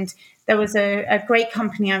 And there was a great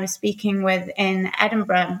company I was speaking with in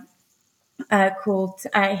Edinburgh called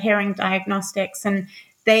Hearing Diagnostics, and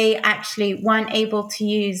they actually weren't able to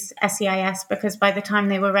use SEIS because by the time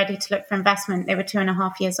they were ready to look for investment, they were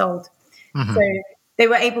 2.5 years old. Mm-hmm. So they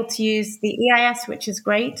were able to use the EIS, which is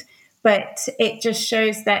great, but it just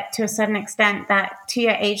shows that to a certain extent that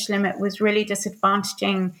 2-year age limit was really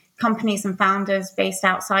disadvantaging companies and founders based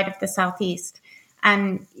outside of the Southeast.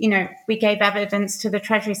 And, we gave evidence to the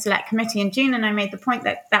Treasury Select Committee in June, and I made the point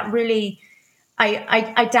that really,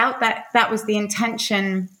 I doubt that was the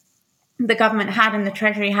intention the government had and the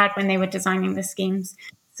Treasury had when they were designing the schemes.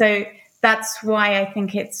 So that's why I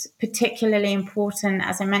think it's particularly important,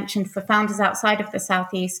 as I mentioned, for founders outside of the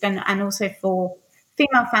Southeast and also for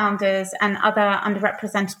female founders and other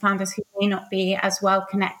underrepresented founders who may not be as well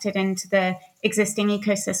connected into the existing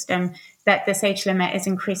ecosystem, that this age limit is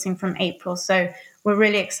increasing from April. So we're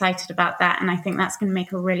really excited about that. And I think that's going to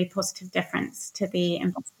make a really positive difference to the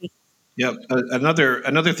investment. Yeah,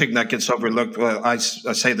 another thing that gets overlooked. Well, I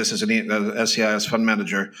say this as an SEIS fund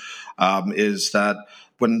manager, is that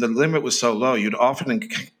when the limit was so low, you'd often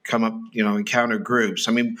encounter groups.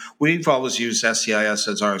 I mean, we've always used SEIS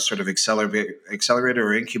as our sort of accelerator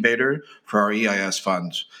or incubator for our EIS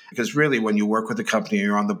funds, because really, when you work with a company,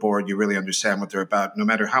 you're on the board, you really understand what they're about. No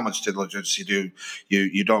matter how much diligence you do,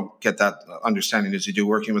 you don't get that understanding as you do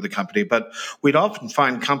working with a company. But we'd often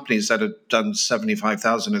find companies that had done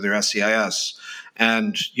 75,000 of their SEIS,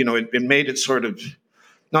 and it made it sort of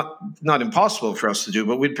not impossible for us to do,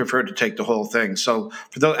 but we'd prefer to take the whole thing. So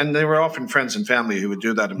and they were often friends and family who would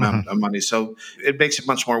do that amount of money. So it makes it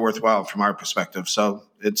much more worthwhile from our perspective. So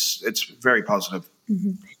it's very positive.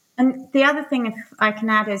 Mm-hmm. And the other thing, if I can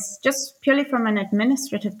add, is just purely from an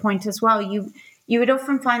administrative point as well. You would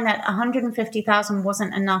often find that 150,000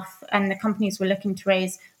 wasn't enough, and the companies were looking to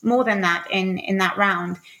raise more than that in that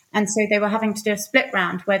round. And so they were having to do a split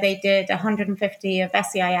round where they did 150 of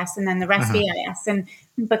SEIS and then the rest EIS. And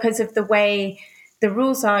because of the way the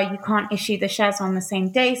rules are, you can't issue the shares on the same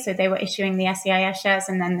day. So they were issuing the SEIS shares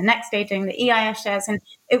and then the next day doing the EIS shares. And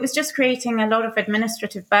it was just creating a lot of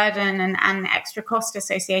administrative burden and extra cost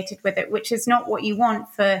associated with it, which is not what you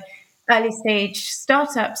want for early stage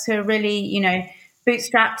startups who are really,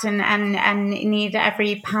 bootstrapped and need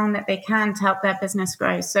every pound that they can to help their business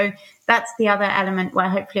grow. So that's the other element where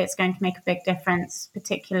hopefully it's going to make a big difference,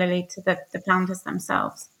 particularly to the founders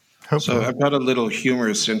themselves. So I've got a little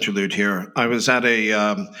humorous interlude here. I was at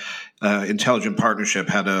a Intelligent Partnership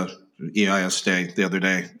had a EIS day the other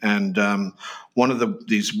day, and one of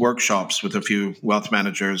these workshops with a few wealth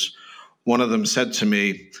managers, one of them said to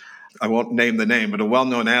me, I won't name the name, but a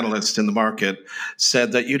well-known analyst in the market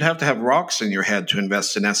said that you'd have to have rocks in your head to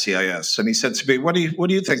invest in SEIS. And he said to me, what do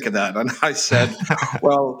you think of that? And I said,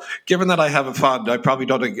 well, given that I have a fund, I probably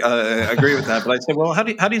don't agree with that. But I said, well, how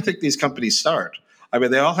do you think these companies start? I mean,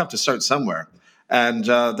 they all have to start somewhere. And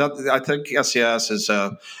I think SEIS is,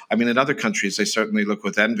 in other countries, they certainly look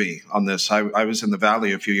with envy on this. I was in the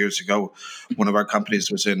Valley a few years ago. One of our companies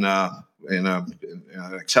was in an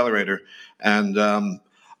accelerator. And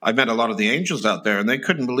I met a lot of the angels out there, and they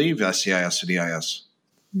couldn't believe SEIS and EIS.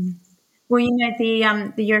 Well,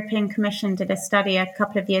 the European Commission did a study a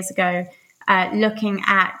couple of years ago looking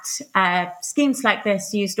at schemes like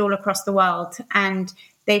this used all across the world, and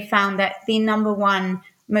they found that the number one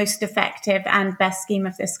most effective and best scheme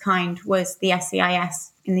of this kind was the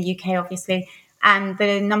SEIS in the UK, obviously, and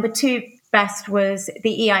the number two best was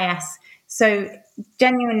the EIS. So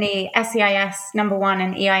genuinely, SEIS number one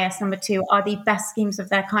and EIS number two are the best schemes of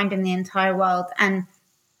their kind in the entire world. And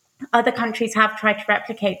other countries have tried to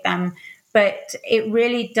replicate them. But it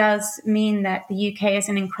really does mean that the UK is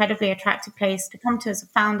an incredibly attractive place to come to as a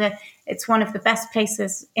founder. It's one of the best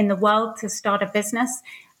places in the world to start a business.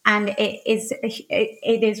 And it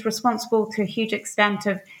is responsible to a huge extent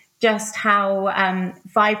of just how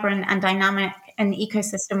vibrant and dynamic an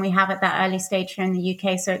ecosystem we have at that early stage here in the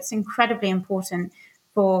UK. So it's incredibly important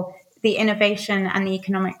for the innovation and the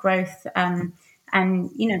economic growth and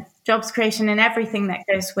jobs creation and everything that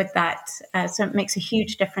goes with that. So it makes a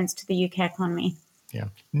huge difference to the UK economy. Yeah.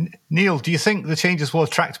 Neil, do you think the changes will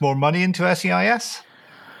attract more money into SEIS?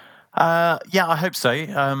 Yeah, I hope so.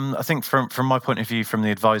 I think from my point of view, from the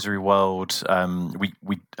advisory world,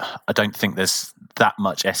 I don't think there's that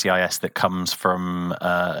much SEIS that comes from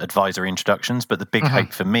advisory introductions. But the big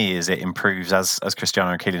hope for me is it improves, as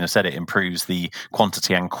Christiana and Keelan have said, it improves the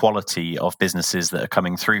quantity and quality of businesses that are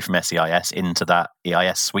coming through from SEIS into that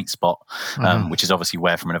EIS sweet spot, which is obviously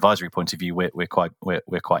where, from an advisory point of view, we're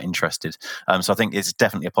quite interested. So I think it's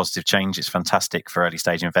definitely a positive change. It's fantastic for early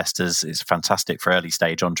stage investors. It's fantastic for early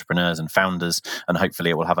stage entrepreneurs and founders, and hopefully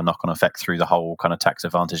it will have a knock-on effect through the whole kind of tax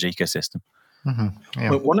advantage ecosystem. Yeah.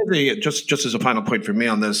 But one of the just as a final point for me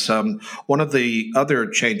on this, one of the other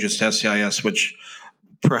changes to SEIS, which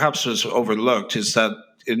perhaps was overlooked, is that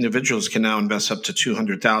individuals can now invest up to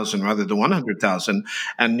 200,000 rather than 100,000.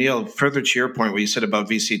 And Neil, further to your point, what you said about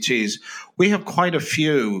VCTs, we have quite a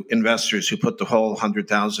few investors who put the whole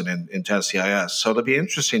 100,000 into SEIS. So it'll be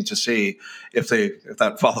interesting to see if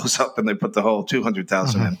that follows up and they put the whole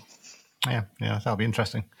 200,000 in. Yeah, that'll be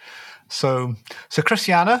interesting. So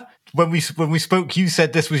Christiana, when we spoke, you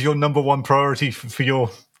said this was your number one priority for your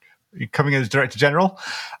coming as Director General.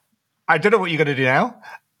 I don't know what you're going to do now,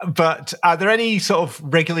 but are there any sort of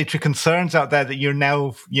regulatory concerns out there that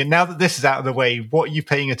now that this is out of the way, what are you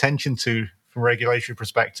paying attention to from a regulatory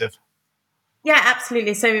perspective? Yeah,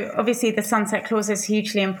 absolutely. So obviously the sunset clause is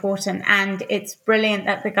hugely important, and it's brilliant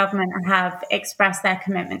that the government have expressed their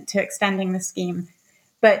commitment to extending the scheme.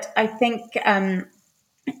 But I think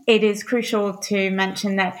it is crucial to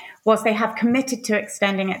mention that whilst they have committed to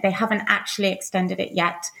extending it, they haven't actually extended it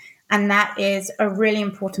yet. And that is a really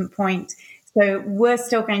important point. So we're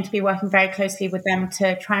still going to be working very closely with them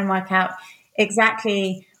to try and work out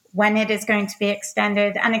exactly when it is going to be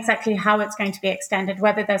extended and exactly how it's going to be extended,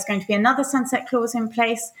 whether there's going to be another sunset clause in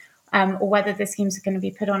place or whether the schemes are going to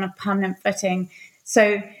be put on a permanent footing.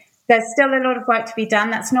 So there's still a lot of work to be done.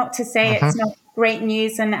 That's not to say it's not great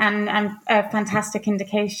news and a fantastic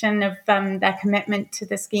indication of their commitment to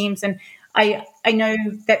the schemes. And I know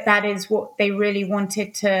that is what they really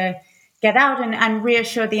wanted to get out and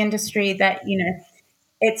reassure the industry that,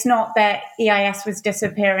 it's not that EIS was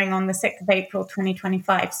disappearing on the 6th of April,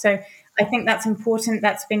 2025. So I think that's important.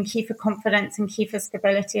 That's been key for confidence and key for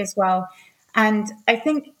stability as well. And I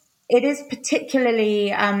think it is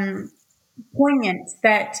particularly poignant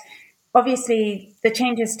that obviously the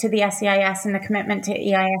changes to the SEIS and the commitment to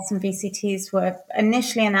EIS and VCTs were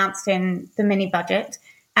initially announced in the mini budget,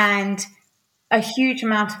 and a huge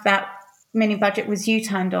amount of that mini budget was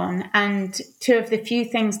U-turned on. And two of the few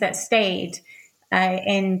things that stayed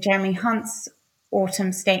in Jeremy Hunt's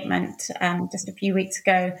autumn statement just a few weeks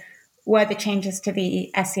ago were the changes to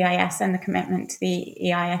the SEIS and the commitment to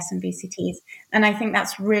the EIS and VCTs. And I think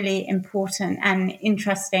that's really important and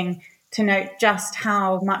interesting to note just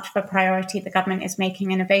how much of a priority the government is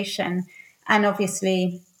making innovation, and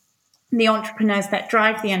obviously the entrepreneurs that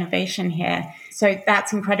drive the innovation here. So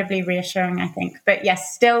that's incredibly reassuring, I think. But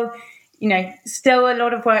yes, still a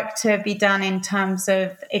lot of work to be done in terms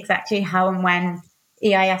of exactly how and when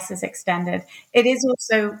EIS is extended. It is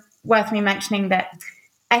also worth me mentioning that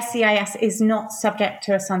SEIS is not subject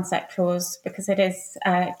to a sunset clause because it is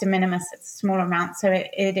de minimis, it's a small amount. So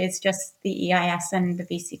it is just the EIS and the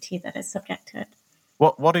VCT that is subject to it.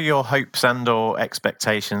 What are your hopes and or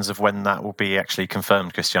expectations of when that will be actually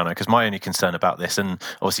confirmed, Christiana? Because my only concern about this, and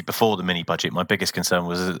obviously before the mini budget, my biggest concern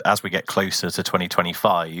was as we get closer to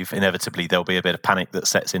 2025, inevitably there'll be a bit of panic that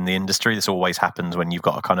sets in the industry. This always happens when you've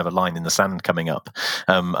got a kind of a line in the sand coming up.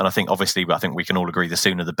 And I think we can all agree the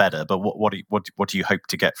sooner the better. But what do you hope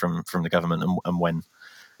to get from the government and when?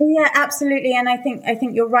 Yeah, absolutely. And I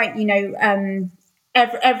think you're right.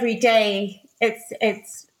 Every day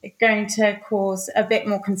it's going to cause a bit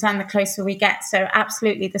more concern the closer we get. So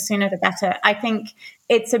absolutely, the sooner the better. I think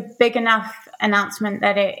it's a big enough announcement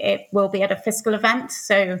that it will be at a fiscal event.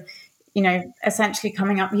 So, essentially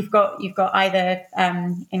coming up, you've got either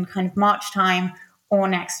in kind of March time or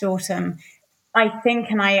next autumn. I think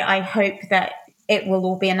and I hope that it will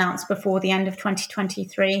all be announced before the end of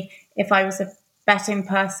 2023. If I was a betting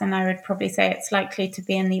person, I would probably say it's likely to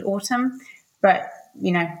be in the autumn. But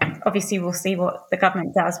obviously we'll see what the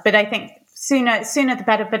government does. But I think sooner the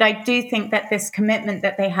better. But I do think that this commitment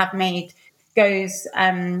that they have made goes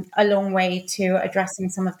a long way to addressing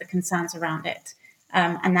some of the concerns around it.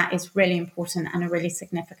 And that is really important and a really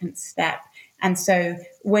significant step. And so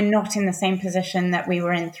we're not in the same position that we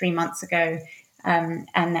were in 3 months ago. And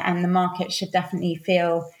the market should definitely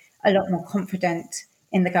feel a lot more confident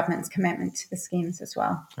in the government's commitment to the schemes as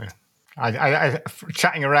well. Yeah. I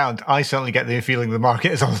chatting around, I certainly get the feeling the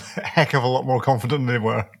market is a heck of a lot more confident than they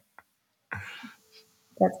were.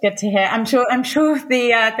 That's good to hear. I'm sure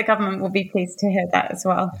the government will be pleased to hear that as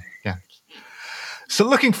well. Yeah. So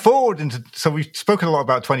looking forward so we've spoken a lot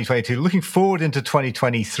about 2022. Looking forward into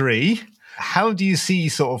 2023, how do you see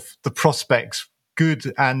sort of the prospects,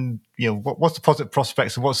 good and what's the positive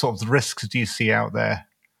prospects and what sort of risks do you see out there?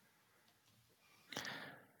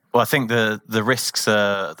 Well, I think the risks,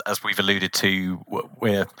 as we've alluded to,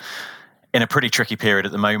 we're in a pretty tricky period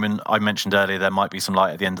at the moment. I mentioned earlier there might be some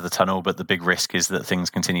light at the end of the tunnel, but the big risk is that things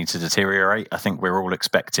continue to deteriorate. I think we're all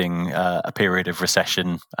expecting a period of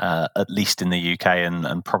recession, at least in the UK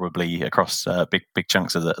and probably across big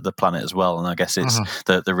chunks of the planet as well. And I guess it's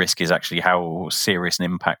the risk is actually how serious an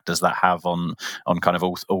impact does that have on kind of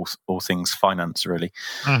all things finance, really.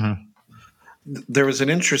 There was an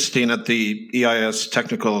interesting at the EIS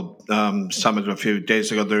technical summit a few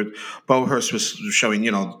days ago. Bohurst was showing,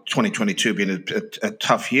 2022 being a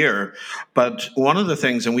tough year. But one of the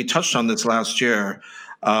things, and we touched on this last year,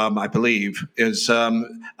 I believe, is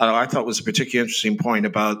I thought was a particularly interesting point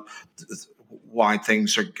about why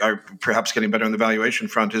things are perhaps getting better on the valuation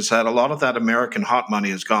front, is that a lot of that American hot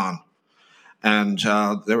money is gone. And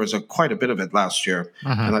there was quite a bit of it last year,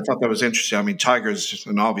 and I thought that was interesting. I mean, Tiger's just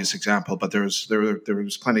an obvious example, but there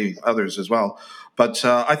was plenty others as well. But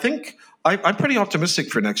I think I'm pretty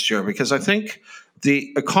optimistic for next year, because I think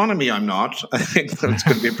the economy, I'm not. I think that it's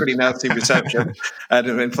going to be a pretty nasty recession, and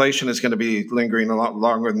inflation is going to be lingering a lot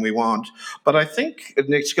longer than we want. But I think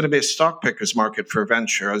it's going to be a stock picker's market for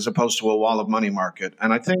venture as opposed to a wall of money market.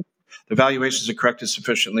 And I think the valuations are corrected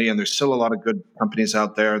sufficiently, and there's still a lot of good companies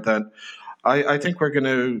out there that I think we're going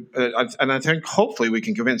to, and I think hopefully we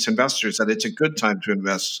can convince investors that it's a good time to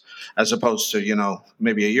invest, as opposed to,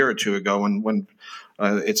 maybe a year or two ago when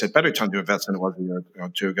it's a better time to invest than it was a year or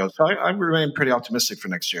two ago. So I remain pretty optimistic for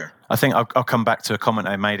next year. I think I'll come back to a comment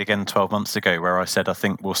I made again 12 months ago, where I said I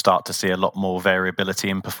think we'll start to see a lot more variability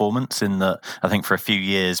in performance, in that I think for a few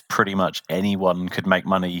years pretty much anyone could make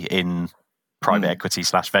money in private equity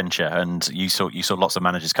 / venture, and you saw lots of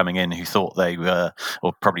managers coming in who thought they were,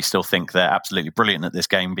 or probably still think they're absolutely brilliant at this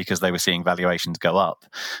game because they were seeing valuations go up.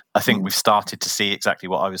 I think we've started to see exactly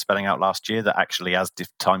what I was spelling out last year, that actually as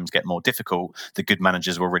times get more difficult, the good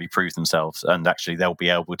managers will really prove themselves, and actually they'll be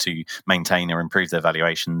able to maintain or improve their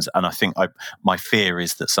valuations. And I think my fear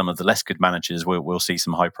is that some of the less good managers will see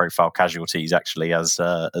some high profile casualties, actually, as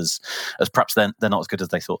perhaps they're not as good as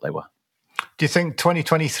they thought they were. Do you think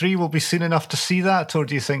 2023 will be soon enough to see that, or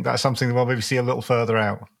do you think that's something that we'll maybe see a little further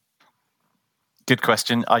out? Good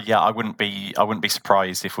question. I wouldn't be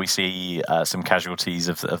surprised if we see some casualties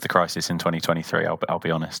of the crisis in 2023. I'll be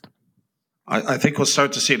honest. I think we'll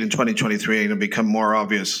start to see it in 2023 and it'll become more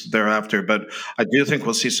obvious thereafter. But I do think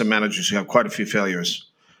we'll see some managers who have quite a few failures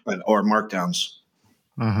or markdowns.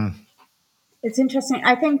 Mm-hmm. It's interesting.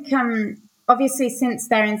 I think obviously since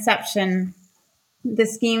their inception, the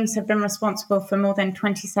schemes have been responsible for more than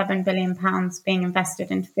 £27 billion being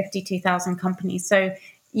invested into 52,000 companies. So,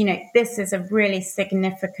 this is a really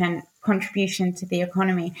significant contribution to the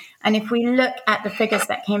economy. And if we look at the figures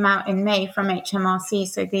that came out in May from HMRC,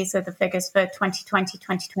 so these are the figures for 2020,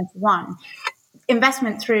 2021,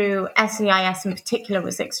 investment through SEIS in particular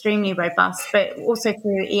was extremely robust, but also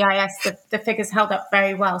through EIS, the figures held up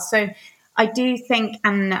very well. So I do think,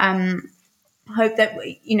 and hope that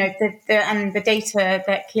the data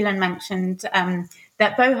that Keelan mentioned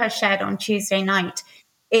that Bo has shared on Tuesday night,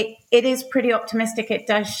 it is pretty optimistic. It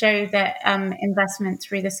does show that investment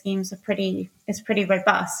through the schemes is pretty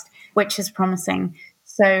robust, which is promising.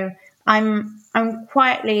 So I'm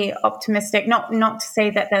quietly optimistic. Not to say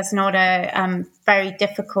that there's not a very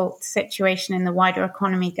difficult situation in the wider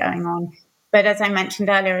economy going on. But as I mentioned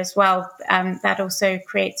earlier as well, that also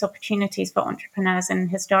creates opportunities for entrepreneurs, and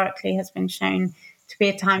historically has been shown to be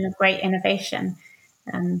a time of great innovation.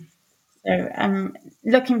 So I'm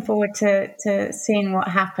looking forward to seeing what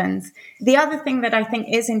happens. The other thing that I think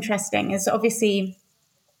is interesting is obviously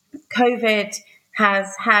COVID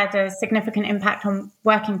has had a significant impact on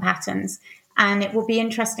working patterns, and it will be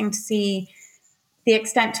interesting to see the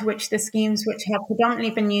extent to which the schemes, which have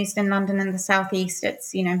predominantly been used in London and the Southeast,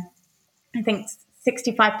 it's, I think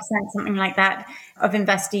 65%, something like that, of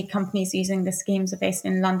investee companies using the schemes are based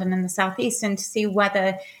in London and the Southeast, and to see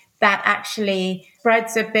whether that actually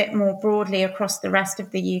spreads a bit more broadly across the rest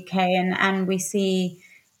of the UK, and we see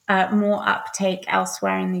more uptake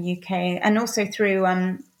elsewhere in the UK, and also through,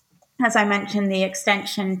 as I mentioned, the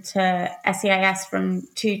extension to SEIS from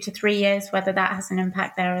 2 to 3 years, whether that has an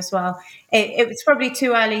impact there as well. It was probably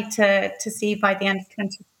too early to see by the end of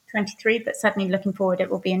 2023, but certainly looking forward,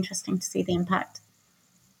 it will be interesting to see the impact.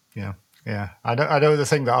 Yeah. I know the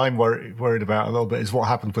thing that I'm worried about a little bit is what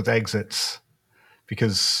happens with exits,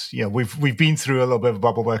 because we've been through a little bit of a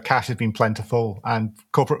bubble where cash has been plentiful and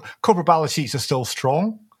corporate balance sheets are still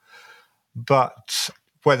strong, but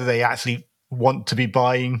whether they actually want to be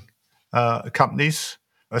buying companies,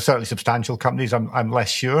 certainly substantial companies, I'm less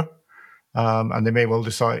sure. And they may well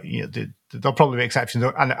decide, there'll probably be exceptions,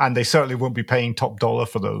 and they certainly won't be paying top dollar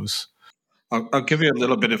for those. I'll give you a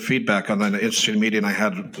little bit of feedback on an interesting meeting I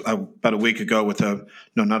had about a month ago with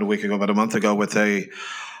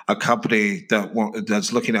a company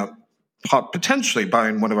that's looking at potentially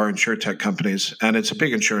buying one of our insurtech companies. And it's a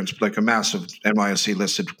big insurance, like a massive NYSE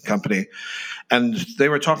listed company. And they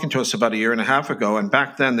were talking to us about a year and a half ago. And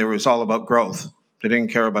back then it was all about growth. They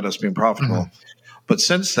didn't care about us being profitable. Mm-hmm. But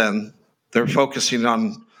since then, they're focusing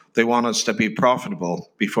on they want us to be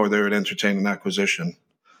profitable before they would entertain an acquisition.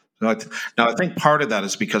 Now, I think part of that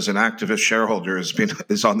is because an activist shareholder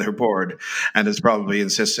is on their board and is probably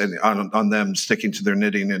insisting on them sticking to their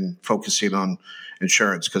knitting and focusing on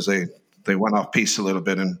insurance, because they went off piece a little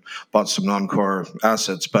bit and bought some non-core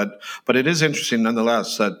assets. But it is interesting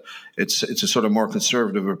nonetheless that it's a sort of more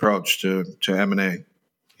conservative approach to M&A.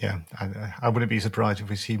 Yeah, I wouldn't be surprised if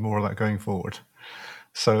we see more of that going forward.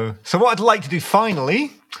 So what I'd like to do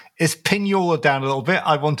finally is pin you all down a little bit.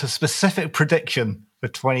 I want a specific prediction for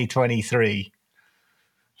 2023.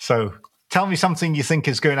 So tell me something you think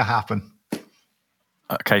is going to happen.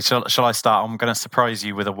 Okay, shall I start? I'm going to surprise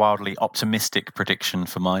you with a wildly optimistic prediction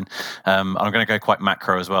for mine. I'm going to go quite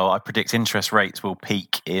macro as well. I predict interest rates will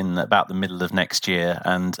peak in about the middle of next year.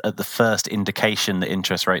 And at the first indication that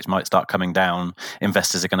interest rates might start coming down,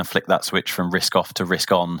 investors are going to flick that switch from risk off to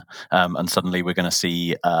risk on. And suddenly we're going to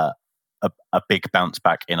see a big bounce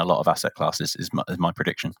back in a lot of asset classes is my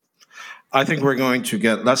prediction. I think we're going to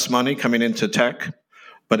get less money coming into tech,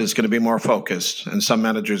 but it's going to be more focused, and some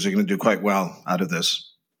managers are going to do quite well out of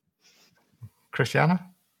this. Christiana?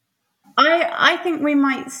 I think we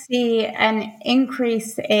might see an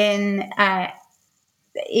increase in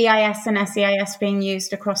EIS and SEIS being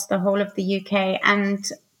used across the whole of the UK, and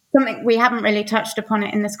something we haven't really touched upon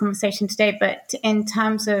it in this conversation today, but in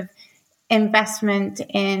terms of investment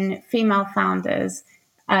in female founders,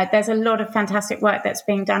 there's a lot of fantastic work that's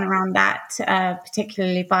being done around that,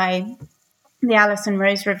 particularly by the Alison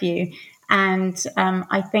Rose Review. And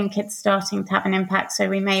I think it's starting to have an impact. So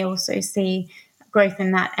we may also see growth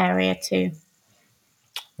in that area too.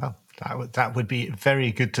 Well, that would be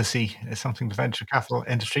very good to see. It's something the venture capital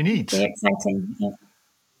industry needs. Very exciting. Yeah.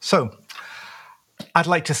 So I'd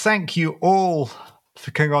like to thank you all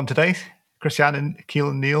for coming on today. Christiane,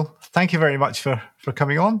 Keelan, Neil, thank you very much for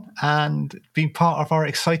coming on and being part of our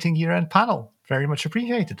exciting year-end panel. Very much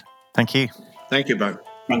appreciated. Thank you. Thank you, Bob.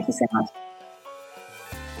 Thank you so much.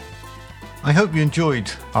 I hope you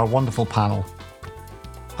enjoyed our wonderful panel.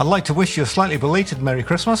 I'd like to wish you a slightly belated Merry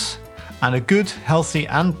Christmas and a good, healthy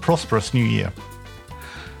and prosperous New Year.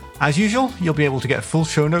 As usual, you'll be able to get full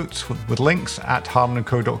show notes with links at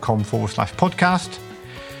harmanandco.com/podcast.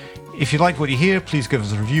 If you like what you hear, please give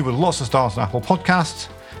us a review with lots of stars on Apple Podcasts.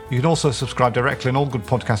 You can also subscribe directly on all good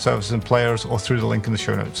podcast services and players or through the link in the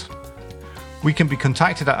show notes. We can be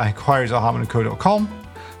contacted at inquiries@harmanandco.com.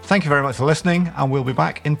 Thank you very much for listening, and we'll be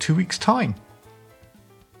back in 2 weeks' time.